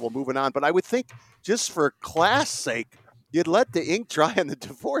little trouble moving on, but I would think just for class sake, you'd let the ink dry on the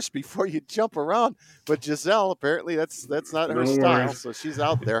divorce before you jump around. But Gisele, apparently, that's not her style, so she's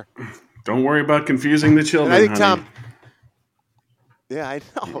out there. Don't worry about confusing the children, and I think honey. Tom. Yeah, I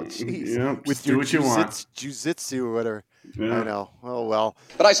know. Jeez. Yeah, with do your what you want. Jiu-jitsu or whatever. Yeah. I know. Oh, well.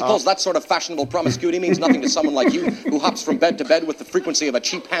 But I suppose that sort of fashionable promiscuity means nothing to someone like you, who hops from bed to bed with the frequency of a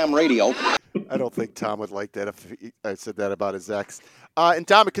cheap ham radio. I don't think Tom would like that if I said that about his ex. And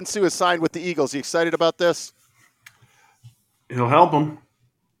Ndamukong Suh is signed with the Eagles. Are you excited about this? He'll help them.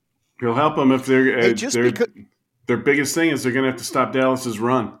 He'll help them if they're their biggest thing is they're going to have to stop Dallas's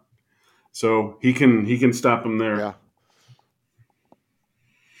run. So he can stop them there.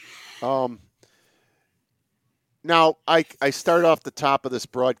 Yeah. Now, I start off the top of this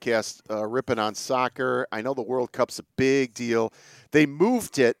broadcast ripping on soccer. I know the World Cup's a big deal. They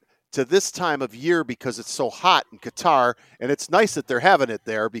moved it to this time of year because it's so hot in Qatar, and it's nice that they're having it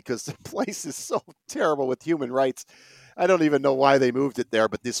there because the place is so terrible with human rights. I don't even know why they moved it there,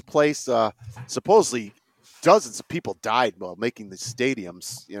 but this place, supposedly dozens of people died while making the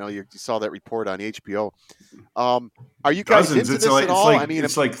stadiums. You know, you saw that report on HBO. Are you guys into this at all? I mean,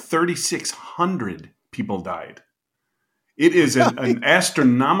 it's like 3,600 people died. It is an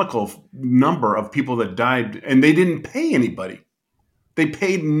astronomical number of people that died, and they didn't pay anybody. They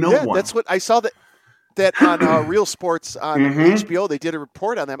paid no one. That's what I saw that on Real Sports on HBO. They did a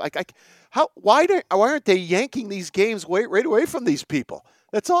report on them. Why aren't they yanking these games right away from these people?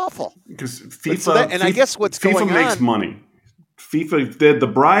 That's awful. Because FIFA, I guess what's going on. FIFA makes money. FIFA did the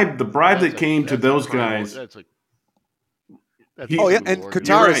bribe that came to those guys. And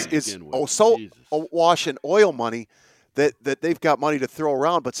Qatar is so awash in oil money that they've got money to throw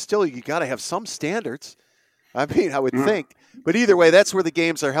around, but still you got to have some standards. I mean, I would think. But either way, that's where the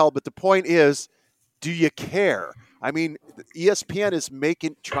games are held. But the point is, do you care? I mean, ESPN is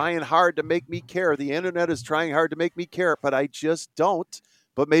trying hard to make me care. The internet is trying hard to make me care, but I just don't.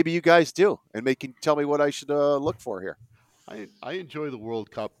 But maybe you guys do, and can tell me what I should look for here. I enjoy the World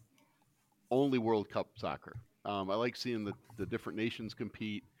Cup, only World Cup soccer. I like seeing the different nations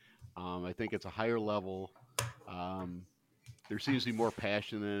compete. I think it's a higher level. There seems to be more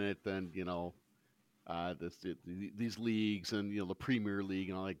passion in it than, these leagues and, the Premier League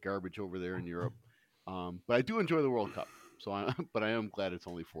and all that garbage over there in Europe. But I do enjoy the World Cup. But I am glad it's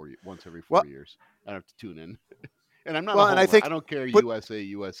only once every 4 years. I don't have to tune in. And I'm not Well, a and homer. I think- I don't care but-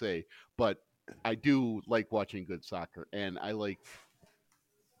 USA, but I do like watching good soccer, and I like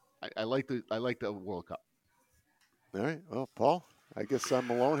the World Cup. All right. Well, Paul, I guess I'm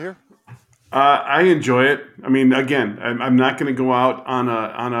alone here. I enjoy it. I mean, again, I'm not going to go out on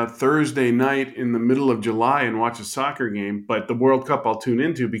a Thursday night in the middle of July and watch a soccer game, but the World Cup I'll tune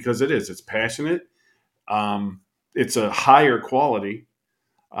into because it's passionate. It's a higher quality.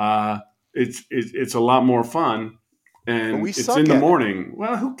 It's a lot more fun, and it's in the morning.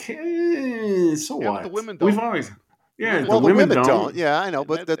 Well, who cares? So what? But the women don't. We've always, yeah. Well, the women don't. Yeah, I know,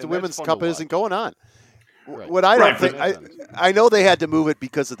 but the Women's Cup isn't going on. Right. What I don't Right, think, I know they had to move it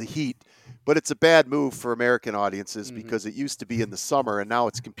because of the heat, but it's a bad move for American audiences because it used to be in the summer and now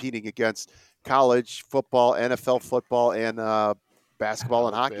it's competing against college football, NFL football, and basketball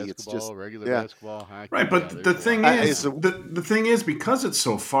and hockey. It's just regular basketball, hockey. Right, but the thing is, the thing is, because it's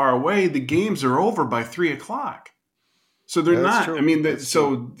so far away, the games are over by 3:00. So they're not. True. I mean,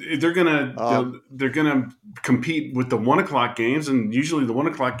 they're gonna compete with the 1:00 games, and usually the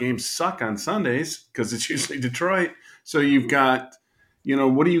 1:00 games suck on Sundays because it's usually Detroit. So you've got,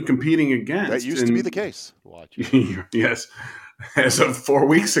 what are you competing against? That used to be the case. Yes, as of 4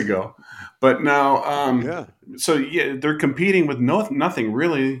 weeks ago. But now, they're competing with nothing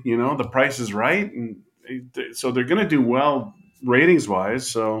really. The price is right, and so they're going to do well ratings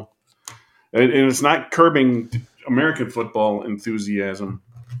wise. So, and it's not curbing American football enthusiasm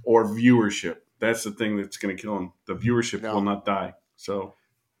or viewership. That's the thing that's going to kill them. The viewership will not die. So,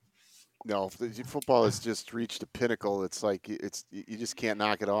 no, football has just reached a pinnacle. It's like you just can't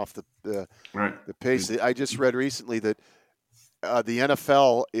knock it off the pace. I just read recently that the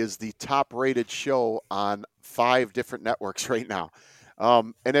NFL is the top-rated show on 5 different networks right now,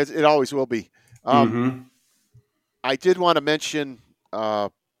 and it always will be. I did want to mention,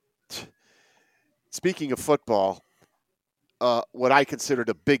 speaking of football, what I considered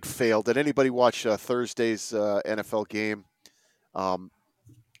a big fail. Did anybody watch Thursday's NFL game?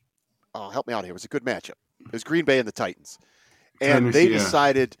 Help me out here. It was a good matchup. It was Green Bay and the Titans, and they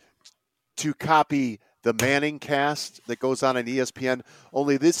decided to copy the Manning cast that goes on ESPN,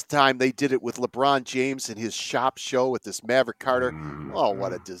 only this time they did it with LeBron James and his shop show with this Maverick Carter. Oh,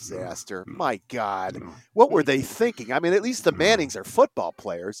 what a disaster. My God. What were they thinking? I mean, at least the Mannings are football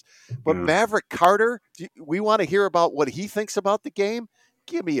players, but Maverick Carter, we want to hear about what he thinks about the game?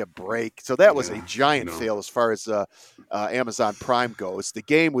 Give me a break. So that was a giant fail as far as Amazon Prime goes. The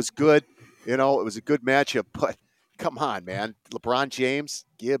game was good. It was a good matchup, but come on, man. LeBron James,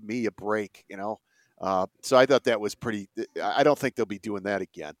 give me a break, So I thought that was pretty. I don't think they'll be doing that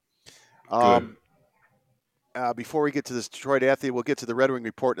again. Before we get to this Detroit athlete, we'll get to the Red Wing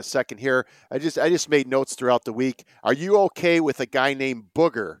report in a second here. I just made notes throughout the week. Are you okay with a guy named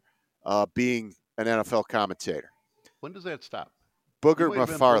Booger being an NFL commentator? When does that stop? Booger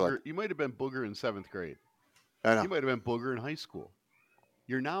McFarland. You might have been Booger in 7th grade. I know. You might have been Booger in high school.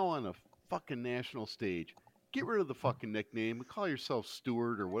 You're now on a fucking national stage. Get rid of the fucking nickname and call yourself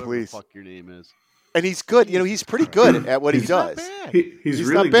Stewart or whatever the fuck your name is. And he's good. He's pretty good at what he does. He's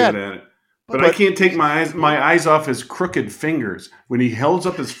really good at it. But I can't take my eyes off his crooked fingers. When he holds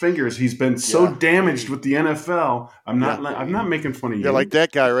up his fingers, he's been so damaged with the NFL. I'm not making fun of you. Yeah, like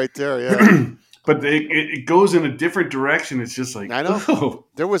that guy right there. Yeah. But it goes in a different direction. It's just like, I know. Oh,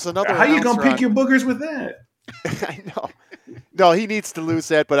 there was another. How you gonna pick your boogers with that? I know. No, he needs to lose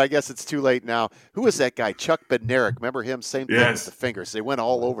that, but I guess it's too late now. Who was that guy? Chuck Bednarik. Remember him? Same thing with the fingers. They went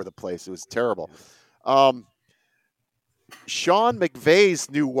all over the place. It was terrible. Sean McVay's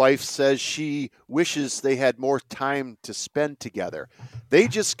new wife says she wishes they had more time to spend together. They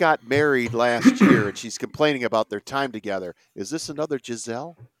just got married last year, and she's complaining about their time together. Is this another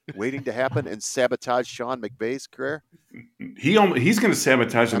Giselle waiting to happen and sabotage Sean McVay's career? He's going to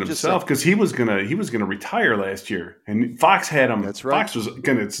sabotage it himself because he was going to retire last year, and Fox had him. That's right. Fox was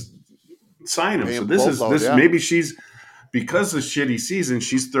going to sign him. So this yeah. Maybe she's, because of the shitty season,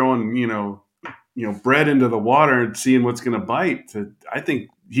 she's throwing bread into the water and seeing what's going to bite. I think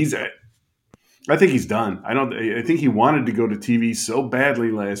he's done. I think he wanted to go to TV so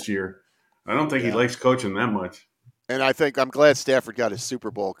badly last year. I don't think he likes coaching that much. And I'm glad Stafford got his Super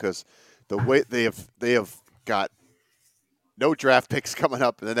Bowl because the way they have got no draft picks coming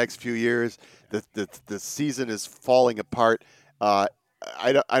up in the next few years. The season is falling apart. I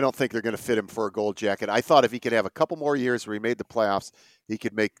don't think they're going to fit him for a gold jacket. I thought if he could have a couple more years where he made the playoffs, he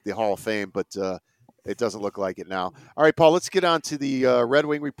could make the Hall of Fame, but it doesn't look like it now. All right, Paul, let's get on to the Red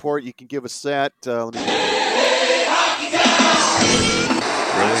Wing report. You can give us that. Let me.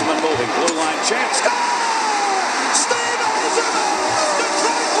 Heisman moving, blue line chance. Stevens!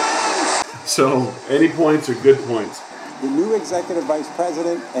 So any points are good points. The new Executive Vice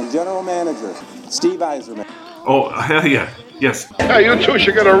President and General Manager, Steve Yzerman. Oh, hell yeah. Yes. Hey, you two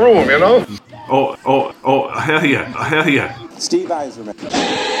should get a room, you know? Oh, hell yeah. Hell yeah. Steve Yzerman.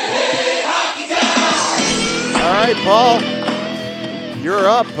 All right, Paul, you're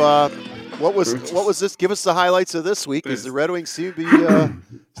up. What was this? Give us the highlights of this week. Is the Red Wings seem to be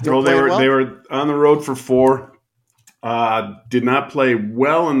still they playing well? They were on the road for 4. Did not play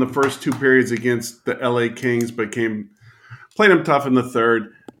well in the first 2 periods against the LA Kings, but played them tough in the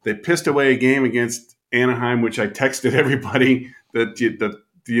third. They pissed away a game against Anaheim, which I texted everybody that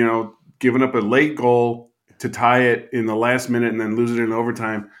giving up a late goal to tie it in the last minute and then lose it in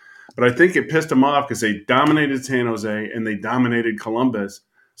overtime. But I think it pissed them off because they dominated San Jose and they dominated Columbus.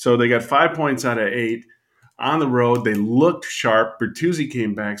 So they got 5 points out of 8 on the road. They looked sharp. Bertuzzi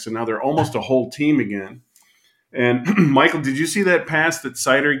came back, so now they're almost a whole team again. And Michael, did you see that pass that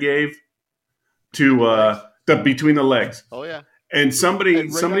Seider gave to the between the legs? Oh yeah. And somebody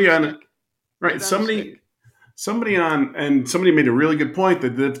made a really good point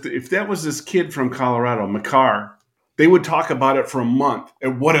that if that was this kid from Colorado, Makar, they would talk about it for a month.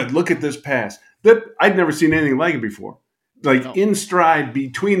 And look at this pass. That I'd never seen anything like it before. Like in stride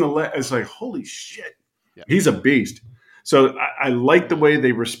between the legs. It's like, holy shit. Yeah. He's a beast. So I like the way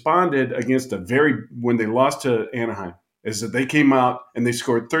they responded against when they lost to Anaheim, is that they came out and they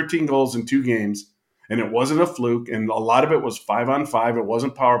scored 13 goals in 2 games, and it wasn't a fluke, and a lot of it was 5-on-5. It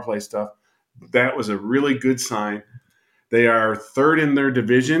wasn't power play stuff. That was a really good sign. They are 3rd in their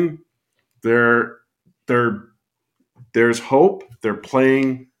division. There's hope. They're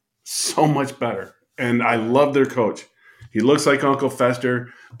playing so much better, and I love their coach. He looks like Uncle Fester,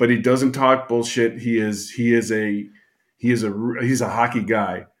 but he doesn't talk bullshit. He's a hockey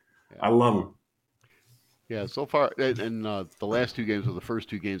guy. I love him. Yeah, so far, and the last 2 games were the first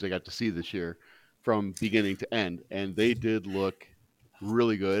 2 games I got to see this year from beginning to end, and they did look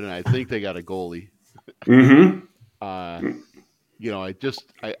really good, and I think they got a goalie. Mm-hmm. I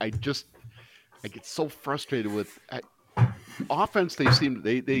get so frustrated with offense. They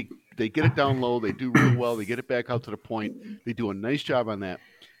get it down low. They do real well. They get it back out to the point. They do a nice job on that.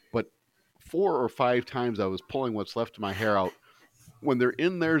 But 4 or 5 times I was pulling what's left of my hair out when they're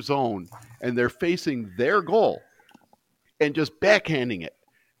in their zone and they're facing their goal and just backhanding it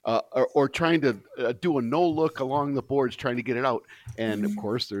or trying to do a no look along the boards, trying to get it out. And of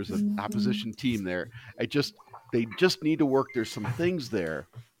course, there's an opposition team there. They just need to work. There's some things there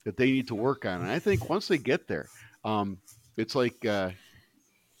that they need to work on. And I think once they get there, it's like one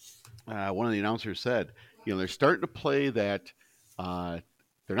of the announcers said, they're starting to play that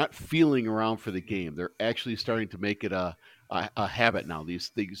they're not feeling around for the game. They're actually starting to make it a habit now.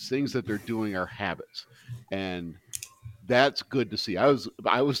 These things that they're doing are habits, and that's good to see. I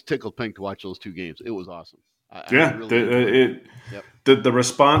was tickled pink to watch those 2 games. It was awesome. The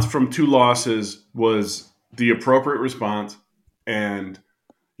response from 2 losses was the appropriate response, and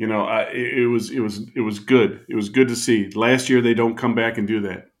it was good. It was good to see. Last year they don't come back and do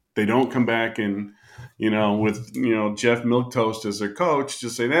that. They don't come back and with Jeff Milktoast as their coach,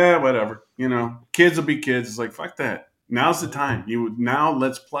 just say, whatever. Kids will be kids. It's like, fuck that. Now's the time. Now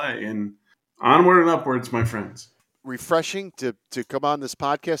let's play, and onward and upwards, my friends. Refreshing to come on this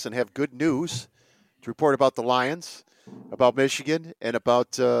podcast and have good news to report about the Lions, about Michigan, and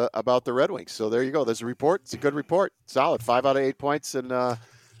about the Red Wings. So there you go. There's a report. It's a good report. Solid. 5 out of 8 points. And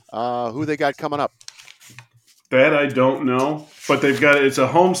who they got coming up? That I don't know, but it's a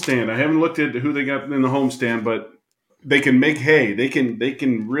homestand. I haven't looked at who they got in the homestand, but they can make hay. They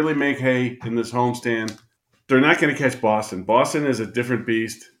can really make hay in this homestand. They're not going to catch Boston. Boston is a different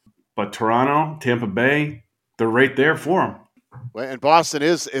beast, but Toronto, Tampa Bay, they're right there for them. Well, and Boston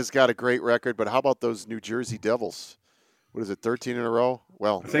is got a great record, but how about those New Jersey Devils? What is it, 13 in a row?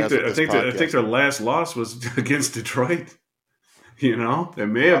 Well, I think their last loss was against Detroit. It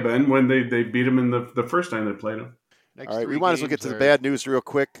may have been when they beat them in the first time they played them. All right, we might as well get to the bad news real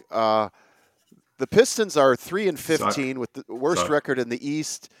quick. The Pistons are 3-15 with the worst record in the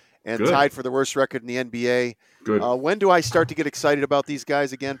East and tied for the worst record in the NBA. Good. When do I start to get excited about these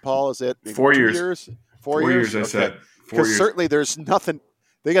guys again, Paul? Is it 4 years? 2 years? 4 years, I said. 4 years. Because certainly there's nothing.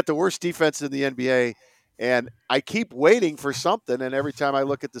 They got the worst defense in the NBA, and I keep waiting for something, and every time I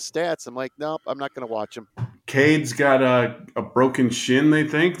look at the stats, I'm like, nope, I'm not going to watch them. Cade's got a broken shin, they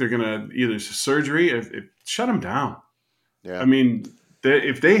think. They're going to either surgery. Shut him down. Yeah. I mean,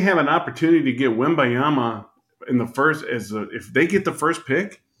 if they have an opportunity to get Wembayama in the first, if they get the first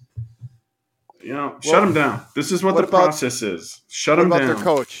pick, shut him down. This is what the process is. Shut him down. What about their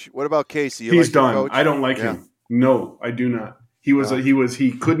coach? What about Casey? He's done. I don't like him. No, I do not. He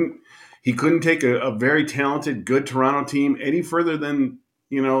He couldn't take a very talented, good Toronto team any further than,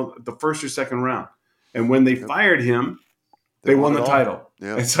 the first or second round. And when they fired him, they won the title.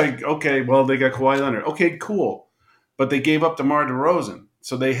 Yeah. It's like, okay, well, they got Kawhi Leonard. Okay, cool. But they gave up DeMar DeRozan.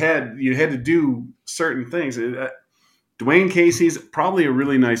 So you had to do certain things. Dwayne Casey's probably a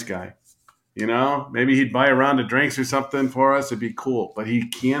really nice guy. Maybe he'd buy a round of drinks or something for us. It'd be cool. But he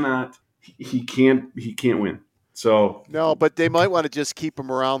can't win. So no, but they might want to just keep him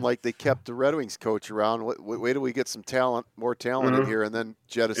around like they kept the Red Wings coach around. Wait till we get some more talent in here, and then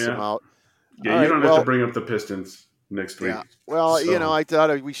jettison him out. Yeah, you don't have to bring up the Pistons next week. Yeah. Well, I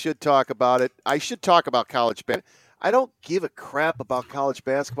thought we should talk about it. I should talk about college basketball. I don't give a crap about college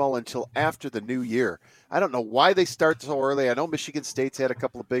basketball until after the new year. I don't know why they start so early. I know Michigan State's had a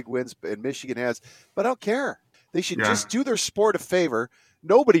couple of big wins, and Michigan has, but I don't care. They should just do their sport a favor.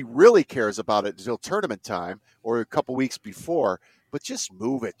 Nobody really cares about it until tournament time or a couple weeks before, but just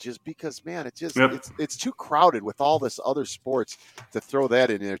move it just because, man, it's too crowded with all this other sports to throw that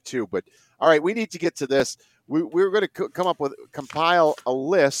in there too. But all right, we need to get to this. We're going to compile a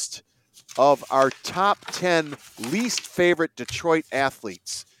list of our top 10 least favorite Detroit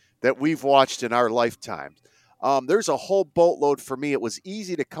athletes that we've watched in our lifetime. There's a whole boatload for me. It was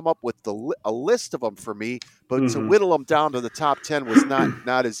easy to come up with a list of them for me, but to whittle them down to the top 10 was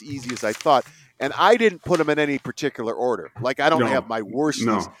not as easy as I thought. And I didn't put them in any particular order. Like, I don't have my worsties.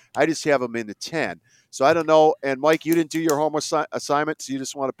 No. I just have them in the 10. So I don't know. And Mike, you didn't do your homework assignment, so you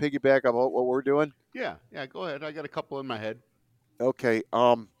just want to piggyback on what we're doing? Yeah, go ahead. I got a couple in my head. Okay.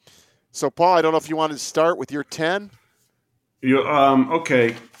 So Paul, I don't know if you wanted to start with your 10.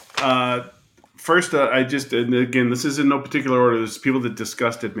 Okay. First, and again, this is in no particular order. There's people that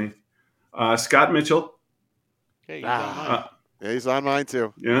disgusted me. Scott Mitchell. Okay, he's on mine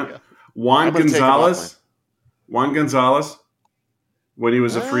too. Yeah. Juan Gonzalez. When he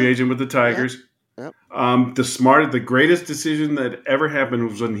was a free agent with the Tigers. Yep. The greatest decision that ever happened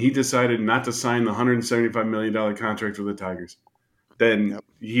was when he decided not to sign the $175 million contract with the Tigers. Then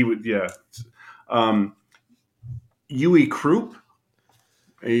he would, Huey Krupp,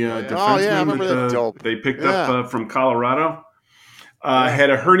 a defenseman that they picked up from Colorado, had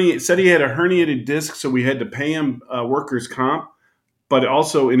a hernia. Said he had a herniated disc, so we had to pay him workers' comp. But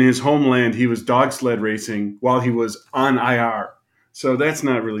also in his homeland, he was dog sled racing while he was on IR. So that's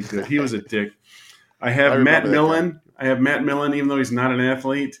not really good. He was a dick. I have Matt Millen. Even though he's not an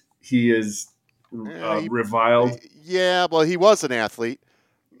athlete, he is reviled. Yeah, well, he was an athlete.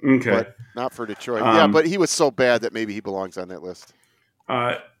 Okay. But not for Detroit. But he was so bad that maybe he belongs on that list.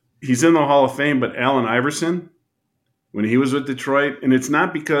 He's in the Hall of Fame, but Allen Iverson, when he was with Detroit, and it's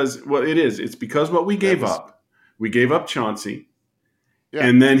not because, well, it is. It's because what we gave up. We gave up Chauncey. Yeah.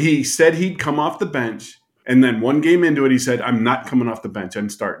 And then he said he'd come off the bench. And then one game into it, he said, I'm not coming off the bench. I'm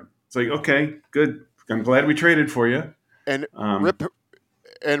starting. It's like, okay, good. I'm glad we traded for you. And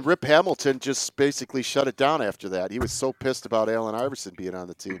Rip Hamilton just basically shut it down after that. He was so pissed about Allen Iverson being on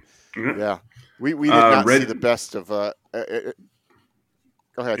the team. Yeah. We did not see the best of go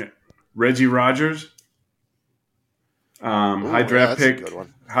ahead. Yeah. Reggie Rogers. High draft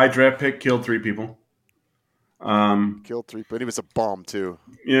pick, killed 3 people. Killed 3, but he was a bum too.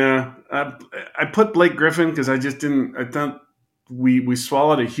 Yeah. I put Blake Griffin because I thought we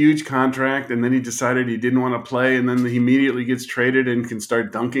swallowed a huge contract, and then he decided he didn't want to play, and then he immediately gets traded and can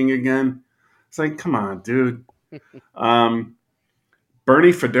start dunking again. It's like, come on, dude.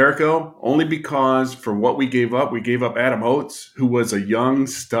 Bernie Federico, only because for what we gave up Adam Oates, who was a young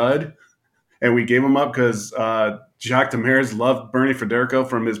stud, and we gave him up because Jacques Demers loved Bernie Federico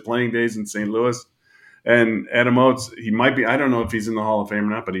from his playing days in St. Louis. And Adam Oates, he might be, I don't know if he's in the Hall of Fame or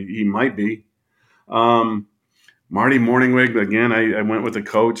not, but he might be. Marty Morningwig, again, I went with the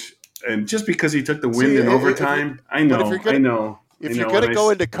coach. And just because he took the win in overtime, I know. If you're going to go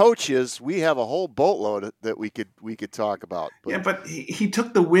into coaches, we have a whole boatload that we could talk about. But. Yeah, but he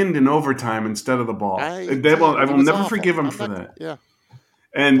took the wind in overtime instead of the ball. I will never forgive him for that. Yeah.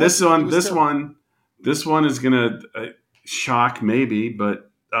 And this one is going to shock maybe,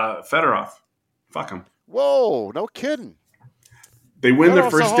 but Fedorov, fuck him. Whoa, no kidding. They win the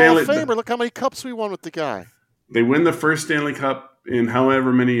first Stanley Cup. Look how many cups we won with the guy. They win the first Stanley Cup in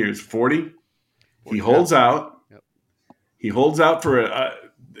however many years, 40. He holds out. Yep. He holds out for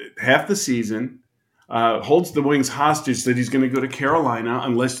half the season. Holds the Wings hostage that he's going to go to Carolina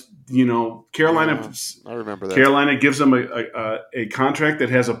unless Carolina. I remember that. Carolina gives them a contract that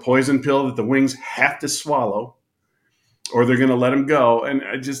has a poison pill that the Wings have to swallow, or they're going to let him go. And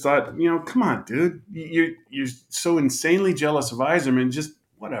I just thought, come on, dude. You're so insanely jealous of Yzerman. Just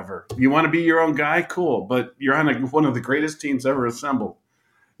whatever. You want to be your own guy? Cool. But you're on one of the greatest teams ever assembled.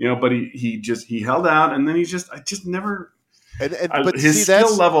 but he held out, and then I just never. But his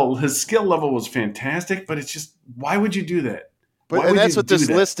skill level was fantastic, but it's just, why would you do that? And that's what this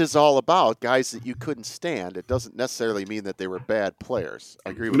list is all about, guys that you couldn't stand. It doesn't necessarily mean that they were bad players.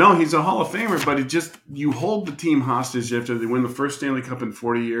 I agree with No, that. he's a Hall of Famer, but you hold the team hostage after they win the first Stanley Cup in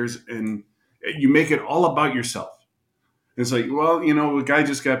 40 years, and you make it all about yourself. It's like, well, the guy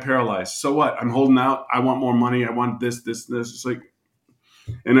just got paralyzed. So what? I'm holding out. I want more money. I want this. It's like,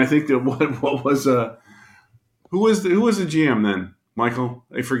 and I think that what was who was the GM then, Michael?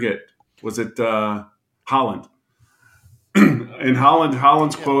 I forget. Was it Holland? And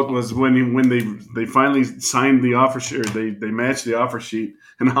Holland's quote was when they finally signed the offer sheet, or they matched the offer sheet,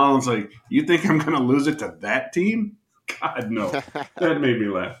 and Holland's like, "You think I'm going to lose it to that team? God, no." That made me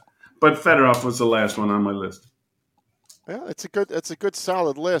laugh. But Fedorov was the last one on my list. Yeah, it's a good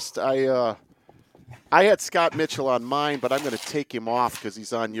solid list. I had Scott Mitchell on mine, but I'm going to take him off because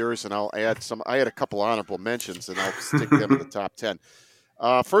he's on yours, and I'll add some. I had a couple honorable mentions, and I'll stick them in the top 10.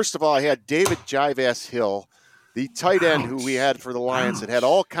 First of all, I had David Jivass Hill, the tight end who we had for the Lions, that had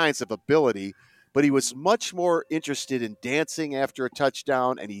all kinds of ability, but he was much more interested in dancing after a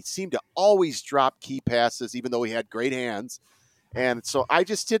touchdown, and he seemed to always drop key passes, even though he had great hands. And so I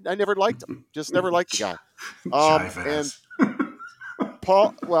never liked him. Just never liked the guy. And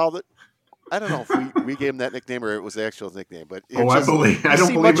Paul, I don't know if we gave him that nickname or it was the actual nickname, but I don't believe much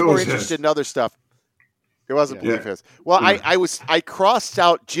it more was interested his. in other stuff. It wasn't believe his. Well, I crossed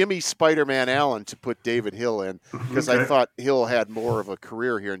out Jimmy Spider-Man Allen to put David Hill in because I thought Hill had more of a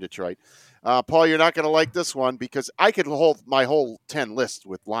career here in Detroit. Paul, you're not going to like this one because I could hold my whole 10 list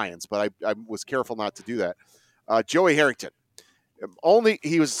with Lions, but I was careful not to do that. Joey Harrington.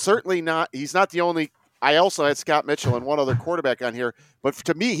 He's not the only. I also had Scott Mitchell and one other quarterback on here, but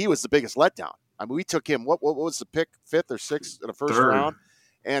to me, he was the biggest letdown. I mean, we took him. What was the pick? 5th or 6th in the first round?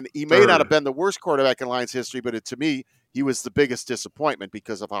 And he may not have been the worst quarterback in Lions history, but to me, he was the biggest disappointment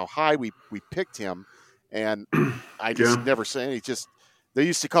because of how high we picked him. And I just never say any. Just they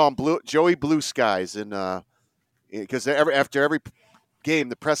used to call him Joey Blue Skies, and because after every game,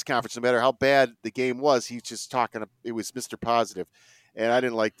 the press conference, no matter how bad the game was, he's just talking. It was Mr. Positive, and I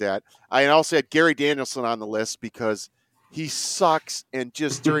didn't like that. I also had Gary Danielson on the list because he sucks. And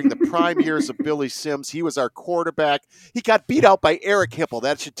just during the prime years of Billy Sims, he was our quarterback. He got beat out by Eric Hipple.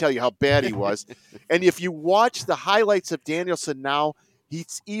 That should tell you how bad he was. And if you watch the highlights of Danielson now,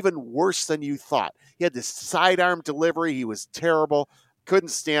 he's even worse than you thought. He had this sidearm delivery. He was terrible. Couldn't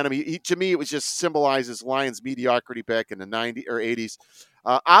stand him. To me, it was just symbolizes Lions mediocrity back in the 90s or 80s.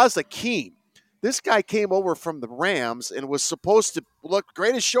 Oz Akeem. This guy came over from the Rams and was supposed to look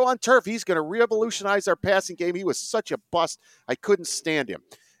greatest show on turf. He's going to revolutionize our passing game. He was such a bust. I couldn't stand him.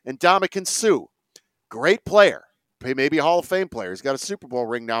 And Ndamukong Suh, great player, maybe a Hall of Fame player. He's got a Super Bowl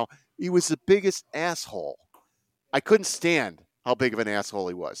ring now. He was the biggest asshole. I couldn't stand how big of an asshole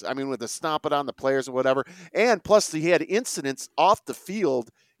he was. I mean, with the stomping on the players and whatever. And plus, he had incidents off the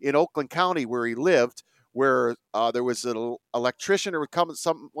field in Oakland County where he lived, where there was an electrician or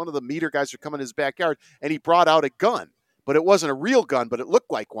one of the meter guys would come in his backyard, and he brought out a gun. But it wasn't a real gun, but it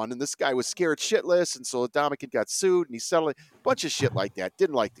looked like one. And this guy was scared shitless, and so Ndamukong got sued, and he settled a bunch of shit like that.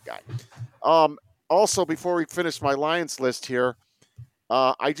 Didn't like the guy. Also, before we finish my Lions list here,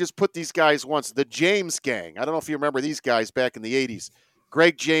 I just put these guys once. The James Gang. I don't know if you remember these guys back in the 80s.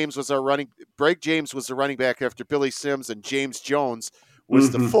 Greg James was the running back after Billy Sims, and James Jones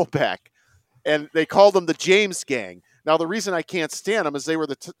was the fullback. And they called them the James Gang. Now, the reason I can't stand them is they were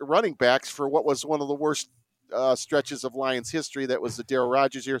the running backs for what was one of the worst stretches of Lions history. That was the Darryl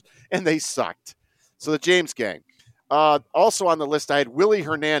Rogers years, and they sucked. So the James Gang. Also on the list, I had Willie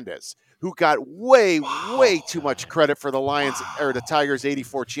Hernandez, who got way too much credit for the Lions or the Tigers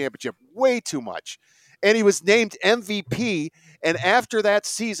 84 championship. Way too much. And he was named MVP, and after that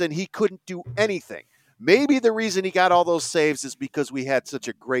season, he couldn't do anything. Maybe the reason he got all those saves is because we had such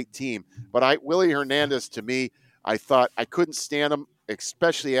a great team. But Willie Hernandez, to me, I thought I couldn't stand him,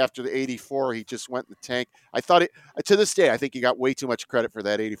 especially after the 84. He just went in the tank. I thought to this day, I think he got way too much credit for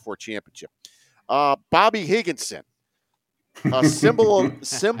that 84 championship. Bobby Higginson, a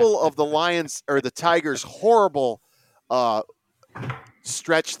symbol of the Lions or the Tigers' horrible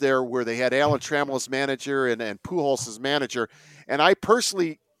stretch there where they had Alan Trammell as manager and Pujols as manager. And I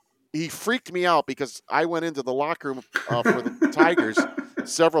personally, he freaked me out because I went into the locker room for the Tigers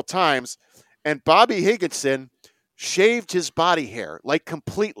several times, and Bobby Higginson shaved his body hair, like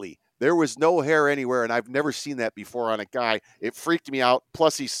completely. There was no hair anywhere, and I've never seen that before on a guy. It freaked me out.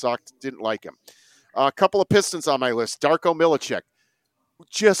 Plus, he sucked. Didn't like him. A couple of Pistons on my list. Darko Milicic.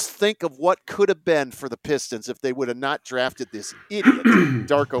 just think of what could have been for the Pistons if they would have not drafted this idiot,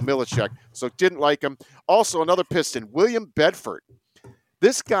 Darko Milicic. So didn't like him. Also, another Piston, William Bedford.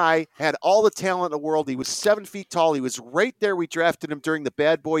 This guy had all the talent in the world. He was 7 feet tall. He was right there. We drafted him during the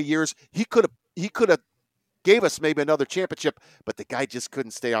bad boy years. He could have gave us maybe another championship, but the guy just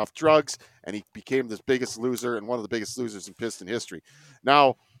couldn't stay off drugs, and he became the biggest loser and one of the biggest losers in Piston history.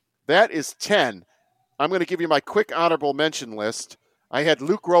 Now, that is 10. I'm going to give you my quick honorable mention list. I had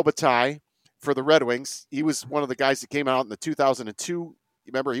Luc Robitaille for the Red Wings. He was one of the guys that came out in the 2002.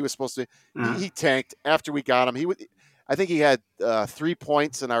 Remember, he was supposed to. He tanked after we got him. I think he had 3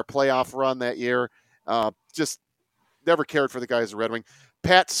 points in our playoff run that year. Just never cared for the guy as a Red Wing.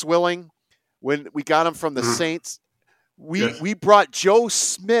 Pat Swilling, when we got him from the Saints, we brought Joe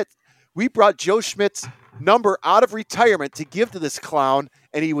Schmidt. We brought Joe Schmidt's number out of retirement to give to this clown,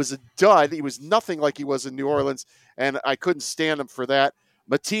 and he was a dud. He was nothing like he was in New Orleans, and I couldn't stand him for that.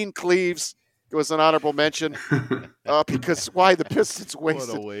 Mateen Cleaves was an honorable mention because why the Pistons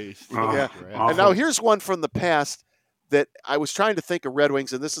wasted. What a waste. Yeah. And now here's one from the past that I was trying to think of Red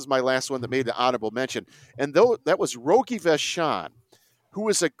Wings, and this is my last one that made the honorable mention. And that was Rogie Vachon, who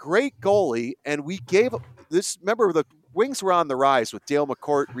was a great goalie, and we gave this. Remember, the Wings were on the rise with Dale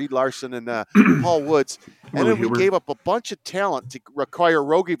McCourt, Reed Larson, and Paul Woods. And then we gave up a bunch of talent to acquire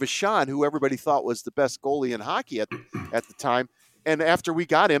Rogie Vachon, who everybody thought was the best goalie in hockey at the time. And after we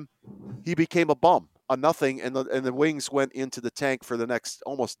got him, he became a bum, a nothing, and the Wings went into the tank for the next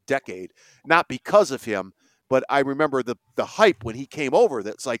almost decade. Not because of him, but I remember the hype when he came over.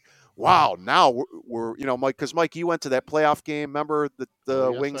 That's like, wow, now we're Mike, because Mike, you went to that playoff game. Remember that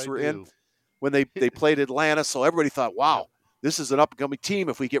the Wings were in when they played Atlanta. So everybody thought, wow, this is an up-and-coming team.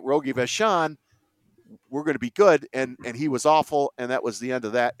 If we get Rogie Vachon, we're going to be good. And he was awful, and that was the end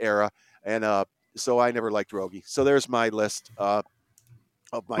of that era. And so I never liked Rogie. So there's my list of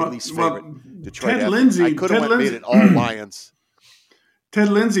my least favorite Detroit Ted athletes. Lindsay, I could have made it all Lions. Ted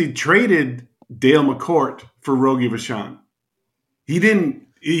Lindsay traded Dale McCourt for Rogie Vachon. He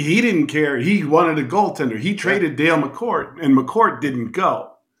didn't care. He wanted a goaltender. He traded Dale McCourt, and McCourt didn't go.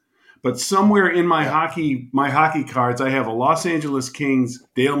 But somewhere in my hockey cards, I have a Los Angeles Kings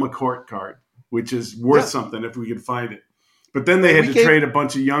Dale McCourt card, which is worth something if we could find it. But then they had to trade a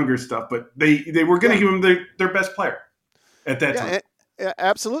bunch of younger stuff. But they were going to give him their best player at that time.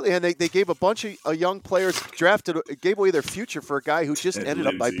 Absolutely, and they gave a bunch of young players gave away their future for a guy who just ended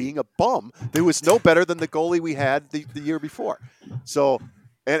up by being a bum. There was no better than the goalie we had the year before. So,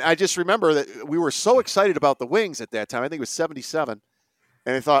 and I just remember that we were so excited about the Wings at that time. I think it was 77,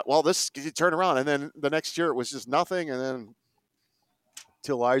 and I thought, well, this could turn around. And then the next year it was just nothing, and then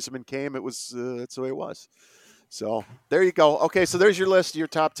till Yzerman came, it was that's the way it was. So there you go. Okay, so there's your list, your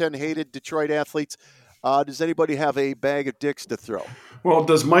top 10 hated Detroit athletes. Does anybody have a bag of dicks to throw? Well,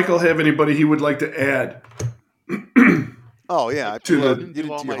 does Michael have anybody he would like to add? Oh, yeah. You didn't do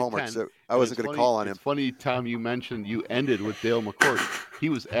your homework, so I wasn't going to call on him. It's funny, Tom, you mentioned you ended with Dale McCourt. He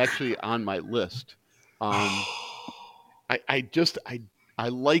was actually on my list. I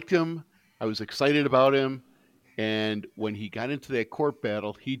liked him. I was excited about him. And when he got into that court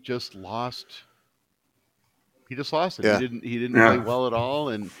battle, he just lost. He just lost it. Yeah. He didn't play well at all,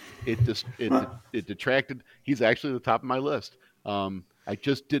 and it detracted. He's actually at the top of my list. I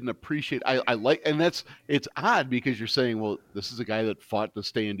just didn't appreciate. It's odd because you're saying, well, this is a guy that fought to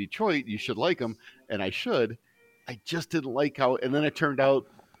stay in Detroit. You should like him, and I should. I just didn't like how. And then it turned out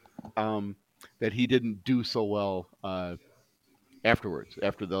that he didn't do so well afterwards.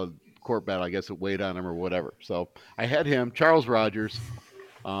 After the court battle, I guess it weighed on him or whatever. So I had him, Charles Rogers.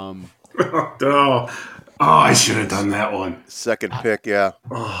 I should have done that one. Second pick, yeah.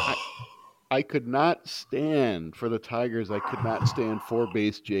 I could not stand for the Tigers. I could not stand for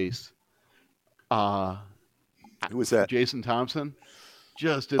base Jace. Who was that? Jason Thompson.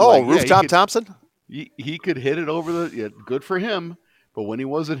 Rooftop Thompson? He could hit it over good for him. But when he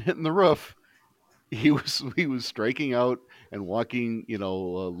wasn't hitting the roof, he was striking out and walking,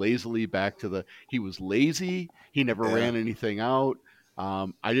 lazily back to the. He was lazy. He never ran anything out.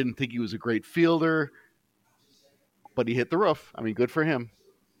 I didn't think he was a great fielder, but he hit the roof. I mean, good for him.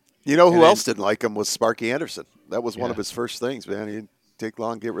 You know who else didn't like him was Sparky Anderson. That was one of his first things, man. He didn't take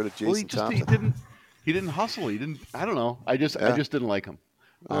long to get rid of Jason Thompson. He didn't hustle. He didn't. I don't know. I just didn't like him.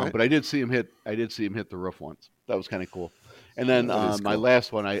 Right. But I did see him hit the roof once. That was kind of cool. And then my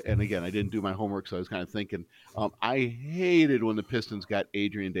last one, I didn't do my homework, so I was kind of thinking. I hated when the Pistons got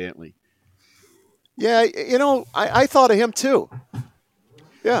Adrian Dantley. Yeah, I thought of him too.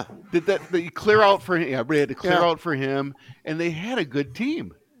 Yeah. Did they clear out for him? Yeah, everybody had to clear out for him, and they had a good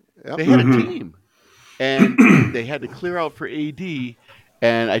team. Yep. They had a team, and they had to clear out for AD,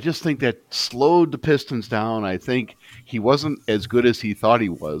 And I just think that slowed the Pistons down. I think he wasn't as good as he thought he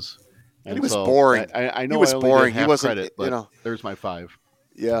was. And he was boring. I know he was I only boring. Get half he wasn't, credit, but there's my 5.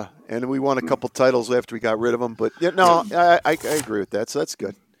 Yeah, and we won a couple titles after we got rid of him. But I agree with that. So that's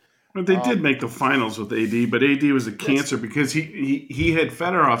good. But they did make the finals with AD, but AD was a cancer because he had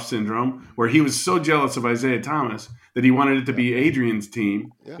Fedorov syndrome, where he was so jealous of Isaiah Thomas that he wanted it to be Adrian's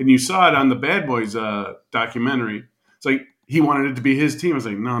team. Yeah. And you saw it on the Bad Boys documentary. It's like he wanted it to be his team. I was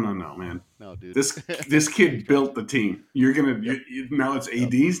like, no, man. No, dude. This kid built the team. You're now it's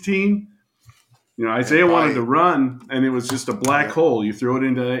AD's team. You know, Isaiah wanted to run, and it was just a black hole. You throw it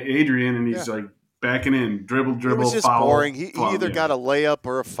into Adrian, and he's like backing in, dribble, it was just foul. Boring. He either got a layup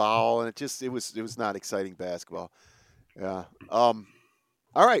or a foul, and it was not exciting basketball. Yeah. All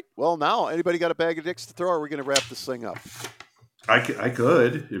right. Well, now anybody got a bag of dicks to throw? Or are we going to wrap this thing up? I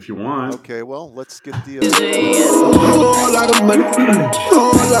could if you want. Okay. Well, let's get the.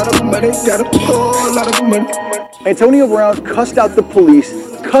 Antonio Brown cussed out the police,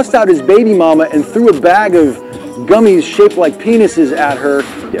 cussed out his baby mama, and threw a bag of gummies shaped like penises at her.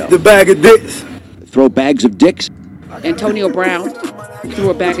 The bag of dicks. Throw bags of dicks. Antonio Brown threw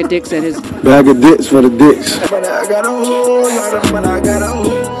a bag of dicks at his bag of dicks for the dicks.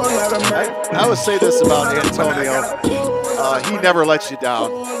 I would say this about Antonio. He never lets you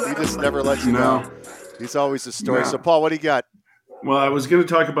down. He just never lets you down. He's always a story. No. So, Paul, what do you got? Well, I was going to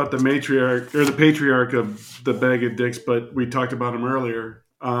talk about the matriarch or the patriarch of the bag of dicks, but we talked about him earlier.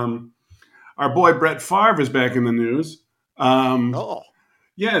 Our boy Brett Favre is back in the news.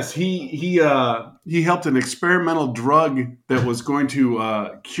 Yes, he helped an experimental drug that was going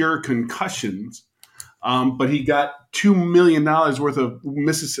to cure concussions, but he got $2 million worth of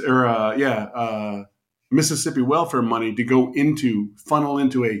Mississippi welfare money to funnel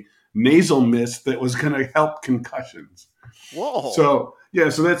into a nasal mist that was going to help concussions. Whoa! So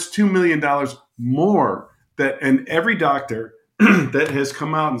that's $2 million more. And every doctor that has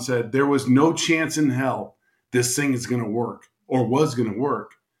come out and said there was no chance in hell this thing is going to work or was going to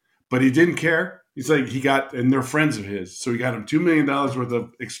work, but he didn't care. He's like and they're friends of his, so he got him $2 million worth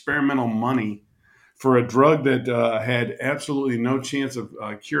of experimental money for a drug that had absolutely no chance of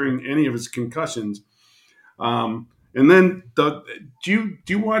curing any of his concussions. And then do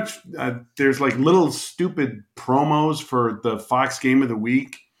you watch? There's like little stupid promos for the Fox Game of the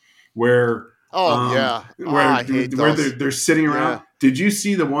Week where they're sitting around. Yeah. Did you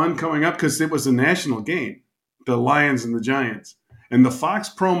see the one coming up? Because it was a national game, the Lions and the Giants, and the Fox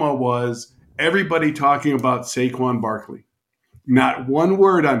promo was everybody talking about Saquon Barkley. Not one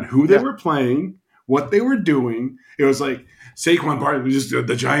word on who they were playing, what they were doing. It was like Saquon Barkley,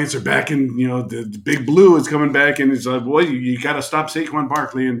 the Giants are back, and the Big Blue is coming back, and it's like, well, you got to stop Saquon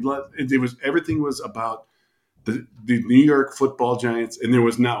Barkley, and everything was about the New York Football Giants, and there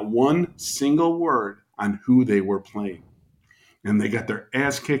was not one single word on who they were playing, and they got their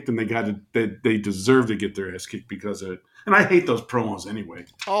ass kicked, and they deserve to get their ass kicked because of it. And I hate those promos anyway.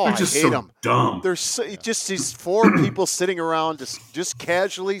 Oh, they're just I hate them. Dumb. There's just these 4 people sitting around, just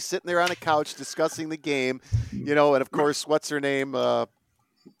casually sitting there on a couch discussing the game, and of course, what's her name?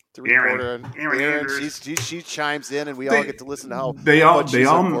 The reporter, Aaron. She chimes in, and we all get to listen to how they all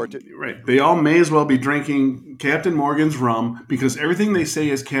may as well be drinking Captain Morgan's rum because everything they say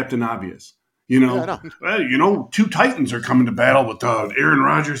is Captain Obvious. Well, 2 Titans are coming to battle with Aaron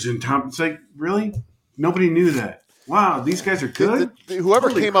Rodgers and Tom. It's like, really? Nobody knew that. Wow, these guys are good. Whoever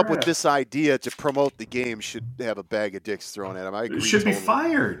came up with this idea to promote the game should have a bag of dicks thrown at him. I agree. It should be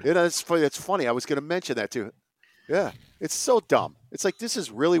fired. It's funny. I was going to mention that too. Yeah, it's so dumb. It's like, this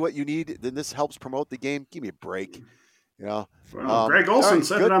is really what you need. Then this helps promote the game. Give me a break. Greg Olson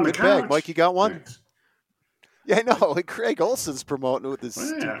said it on the couch. Bag. Mike, you got one? Thanks. Yeah, I know. Greg Olson's promoting with his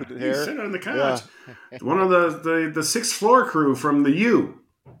stupid hair. He's sitting on the couch. Yeah. One of the 6th floor crew from the U.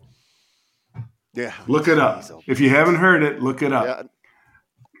 Yeah, look it up. If you haven't heard it, look it up.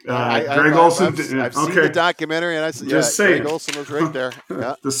 Yeah. Greg Olson. I've seen the documentary, and I said, just say Greg Olson was right there.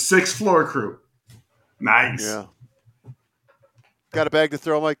 Yeah. The 6th floor crew. Nice. Yeah. Got a bag to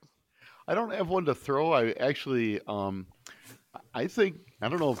throw, Mike? I don't have one to throw. I actually, I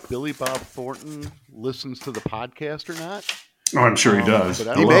don't know if Billy Bob Thornton listens to the podcast or not. Oh, I'm sure he does.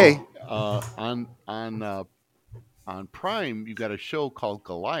 He may. On Prime, you've got a show called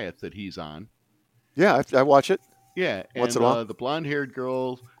Goliath that he's on. Yeah, I watch it. Yeah. What's it on? The blonde-haired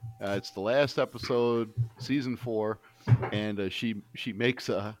girl, it's the last episode, season 4, and she makes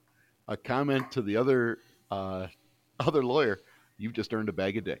a comment to the other lawyer. You've just earned a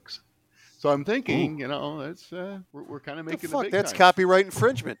bag of dicks. So I'm thinking, that's we're kind of making the big That's time. Copyright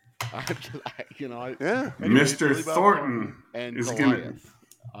infringement. Yeah. Anyway, Mr. Billy Bob Thornton and is Goliath.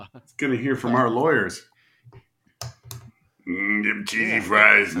 going to hear from our lawyers. Them cheesy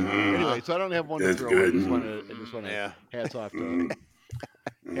fries. Anyway, so I don't have one to That's throw. good. I just want to hats off to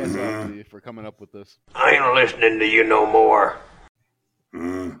you for coming up with this. I ain't listening to you no more.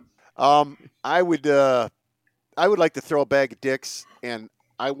 I would like to throw a bag of dicks, and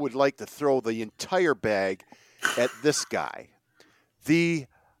I would like to throw the entire bag at this guy. The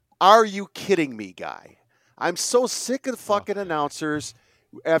 "Are you kidding me" guy. I'm so sick of fucking announcers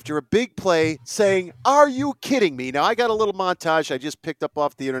after a big play saying, "Are you kidding me?" Now, I got a little montage I just picked up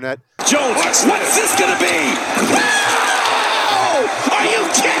off the internet. Jones, what's this going to be? Oh! Are you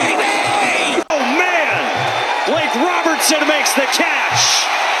kidding me? Oh, man! Blake Robertson makes the catch.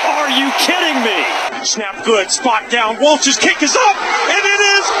 Are you kidding me? Snap good, spot down. Walsh's kick is up, and it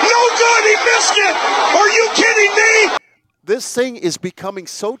is no good. He missed it. Are you kidding me? This thing is becoming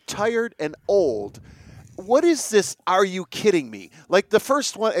so tired and old. What is this? Are you kidding me? Like the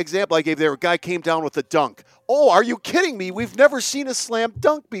first one example I gave there, a guy came down with a dunk. Oh, are you kidding me? We've never seen a slam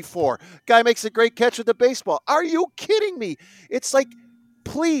dunk before. Guy makes a great catch with the baseball. Are you kidding me? It's like,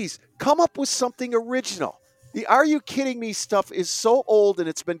 please come up with something original. The "Are you kidding me" stuff is so old, and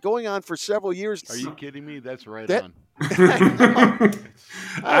it's been going on for several years. Are you kidding me? That's right on.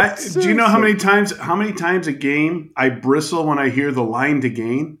 Do you know how many times a game I bristle when I hear the line to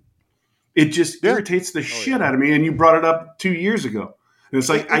gain? It just irritates the shit out of me. And you brought it up 2 years ago. And it's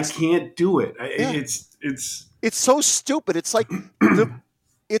like, I can't do it. It's so stupid. It's like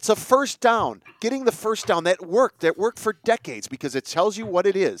it's a first down. Getting the first down, that worked for decades because it tells you what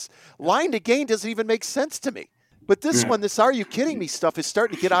it is. Line to gain doesn't even make sense to me. But this one, this "Are you kidding me" stuff is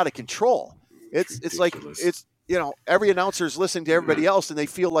starting to get out of control. It's like every announcer is listening to everybody else, and they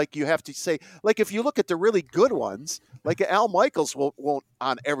feel like you have to say, like, if you look at the really good ones, like Al Michaels won't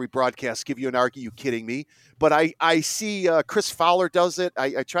on every broadcast give you an "Are you kidding me?" But I see Chris Fowler does it.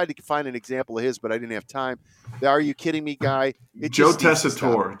 I tried to find an example of his, but I didn't have time. The "Are you kidding me" guy. Joe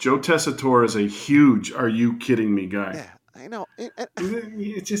Tessitore. Joe Tessitore is a huge "Are you kidding me" guy. Yeah, I know. What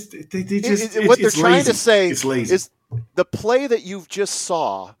they're trying to say is the play that you've just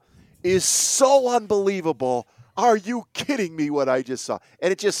saw is so unbelievable. Are you kidding me what I just saw?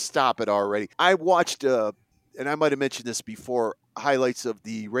 And stop it already. I watched, and I might have mentioned this before, highlights of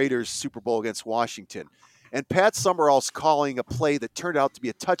the Raiders Super Bowl against Washington. And Pat Summerall's calling a play that turned out to be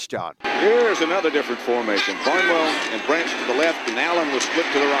a touchdown. Here's another different formation. Barnwell and Branch to the left, and Allen was split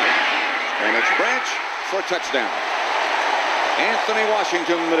to the right. And it's Branch for a touchdown. Anthony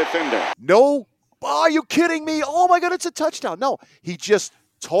Washington, the defender. No. Are you kidding me? Oh, my God, it's a touchdown. No, he just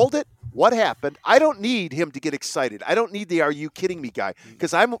told it what happened. I don't need him to get excited. I don't need the "Are you kidding me" guy,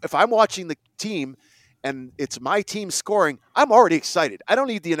 because if I'm watching the team and it's my team scoring, I'm already excited. I don't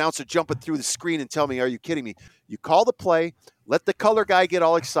need the announcer jumping through the screen and tell me, "Are you kidding me?" You call the play, let the color guy get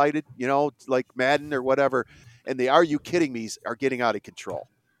all excited, like Madden or whatever, and the "Are you kidding me's" are getting out of control.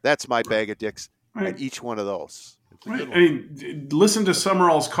 That's my bag of dicks at each one of those. Right. I mean, listen to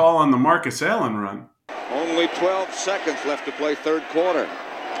Summerall's call on the Marcus Allen run. Only 12 seconds left to play third quarter.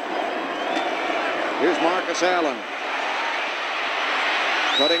 Here's Marcus Allen.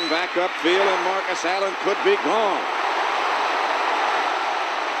 Cutting back upfield, and Marcus Allen could be gone.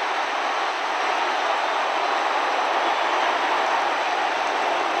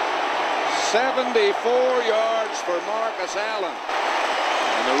 "74 yards for Marcus Allen.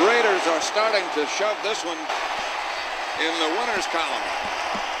 And the Raiders are starting to shove this one in the winners column.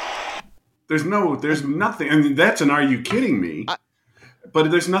 There's nothing. I mean, that's an "Are you kidding me?" But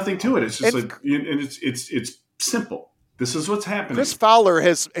there's nothing to it. It's just it's simple. This is what's happening. Chris Fowler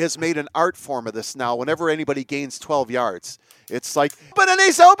has made an art form of this now. Whenever anybody gains 12 yards, it's like, but then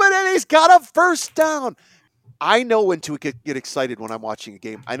he's open and he's got a first down. I know when to get excited when I'm watching a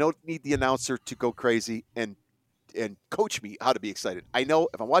game. I don't need the announcer to go crazy and coach me how to be excited. I know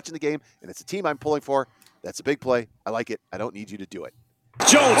if I'm watching the game and it's a team I'm pulling for, that's a big play. I like it. I don't need you to do it.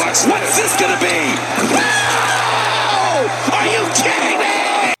 Jones, what's this going to be? Oh! Are you kidding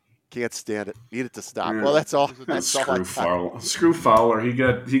me? Can't stand it. Need it to stop. Well, that's all. Screw Fowler. He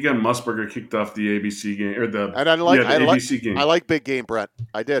got Musburger kicked off the ABC game ABC game. I like big game, Brent.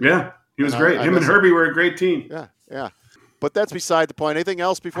 I did. Yeah, he was great. Him and Herbie were a great team. Yeah. But that's beside the point. Anything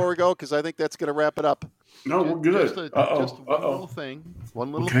else before we go? Because I think that's going to wrap it up. No, we're good. Just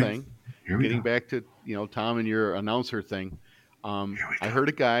one little thing. Getting back to Tom and your announcer thing. I heard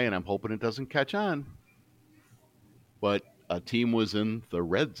a guy, and I'm hoping it doesn't catch on, but a team was in the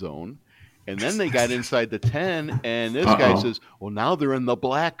red zone, and then they got inside the 10, and this guy says, well, now they're in the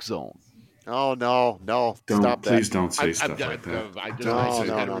black zone. Oh no! Stop that! Please don't say stuff like that.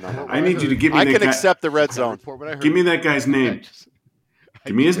 No. I need you to give me. I can accept the red zone. Give me that guy's name.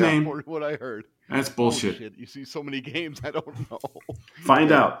 Give me his name. What I heard. That's bullshit. Shit. You see so many games, I don't know.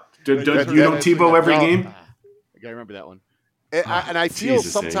 Find out. You don't TiVo every game? I gotta remember that one. And I feel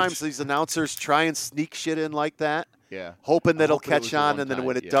Jesus sometimes H. these announcers try and sneak shit in like that. Yeah. Hoping that it'll hoping it was catch the on, one and then time,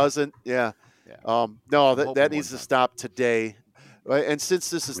 when it yeah. doesn't, no, that needs to stop today. And since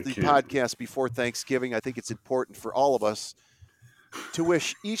this is the podcast before Thanksgiving, I think it's important for all of us to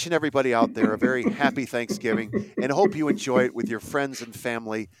wish each and everybody out there a very happy Thanksgiving, and hope you enjoy it with your friends and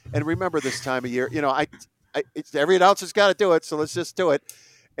family. And remember, this time of year, every announcer's got to do it, so let's just do it.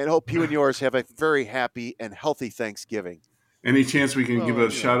 And hope you and yours have a very happy and healthy Thanksgiving. Any chance we can give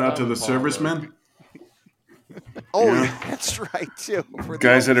a shout out to the servicemen? Oh, yeah, that's right too. For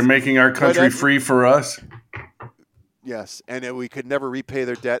guys that are making our country free for us. Yes, and we could never repay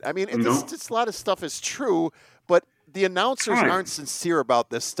their debt. I mean, it's a lot of stuff is true, but the announcers aren't sincere about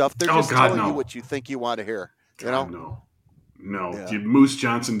this stuff. They're just telling you what you think you want to hear. No. Yeah. Moose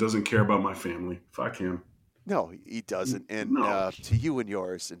Johnson doesn't care about my family. Fuck him. No, he doesn't. And to you and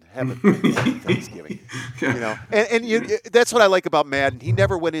yours, and have a happy Thanksgiving. And that's what I like about Madden. He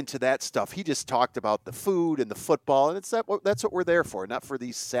never went into that stuff. He just talked about the food and the football, and that's what we're there for, not for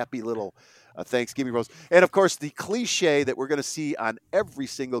these sappy little Thanksgiving roast. And, of course, the cliche that we're going to see on every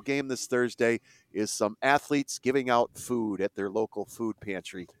single game this Thursday is some athletes giving out food at their local food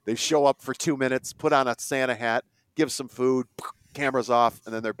pantry. They show up for 2 minutes, put on a Santa hat, give some food, cameras off,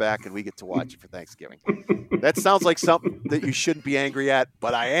 and then they're back, and we get to watch it for Thanksgiving. That sounds like something that you shouldn't be angry at,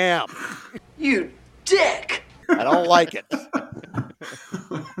 but I am. You dick! I don't like it.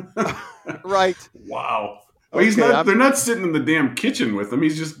 Right. Wow. Well, they're not sitting in the damn kitchen with him.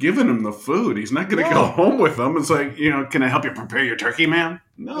 He's just giving him the food. He's not going to go home with them. It's like, can I help you prepare your turkey, man?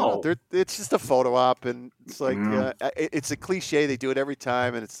 No. It's just a photo op, and it's like, it's a cliche. They do it every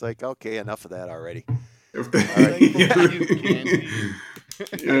time, and it's like, okay, enough of that already.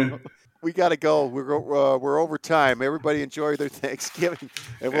 We got to go. We're over time. Everybody enjoy their Thanksgiving,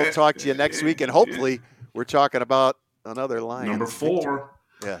 and we'll talk to you next week. And hopefully, we're talking about another Lions. Number 4.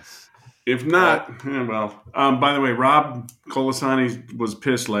 Yes. If not, by the way, Rob Colasani was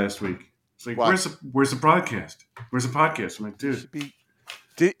pissed last week. It's like, where's the broadcast? Where's the podcast? I'm like, dude.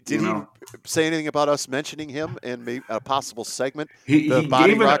 Did he say anything about us mentioning him and maybe a possible segment? He gave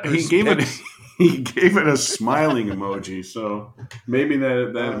it a smiling emoji, so maybe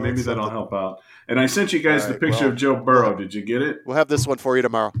that'll help out. And I sent you guys the picture of Joe Burrow. Did you get it? We'll have this one for you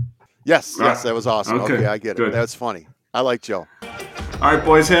tomorrow. Yes, that was awesome. Okay, I get it. That's funny. I like Joe. All right,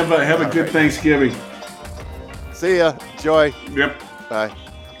 boys, have a good Thanksgiving. See ya. Enjoy. Yep. Bye.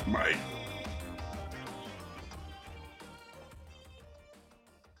 Bye.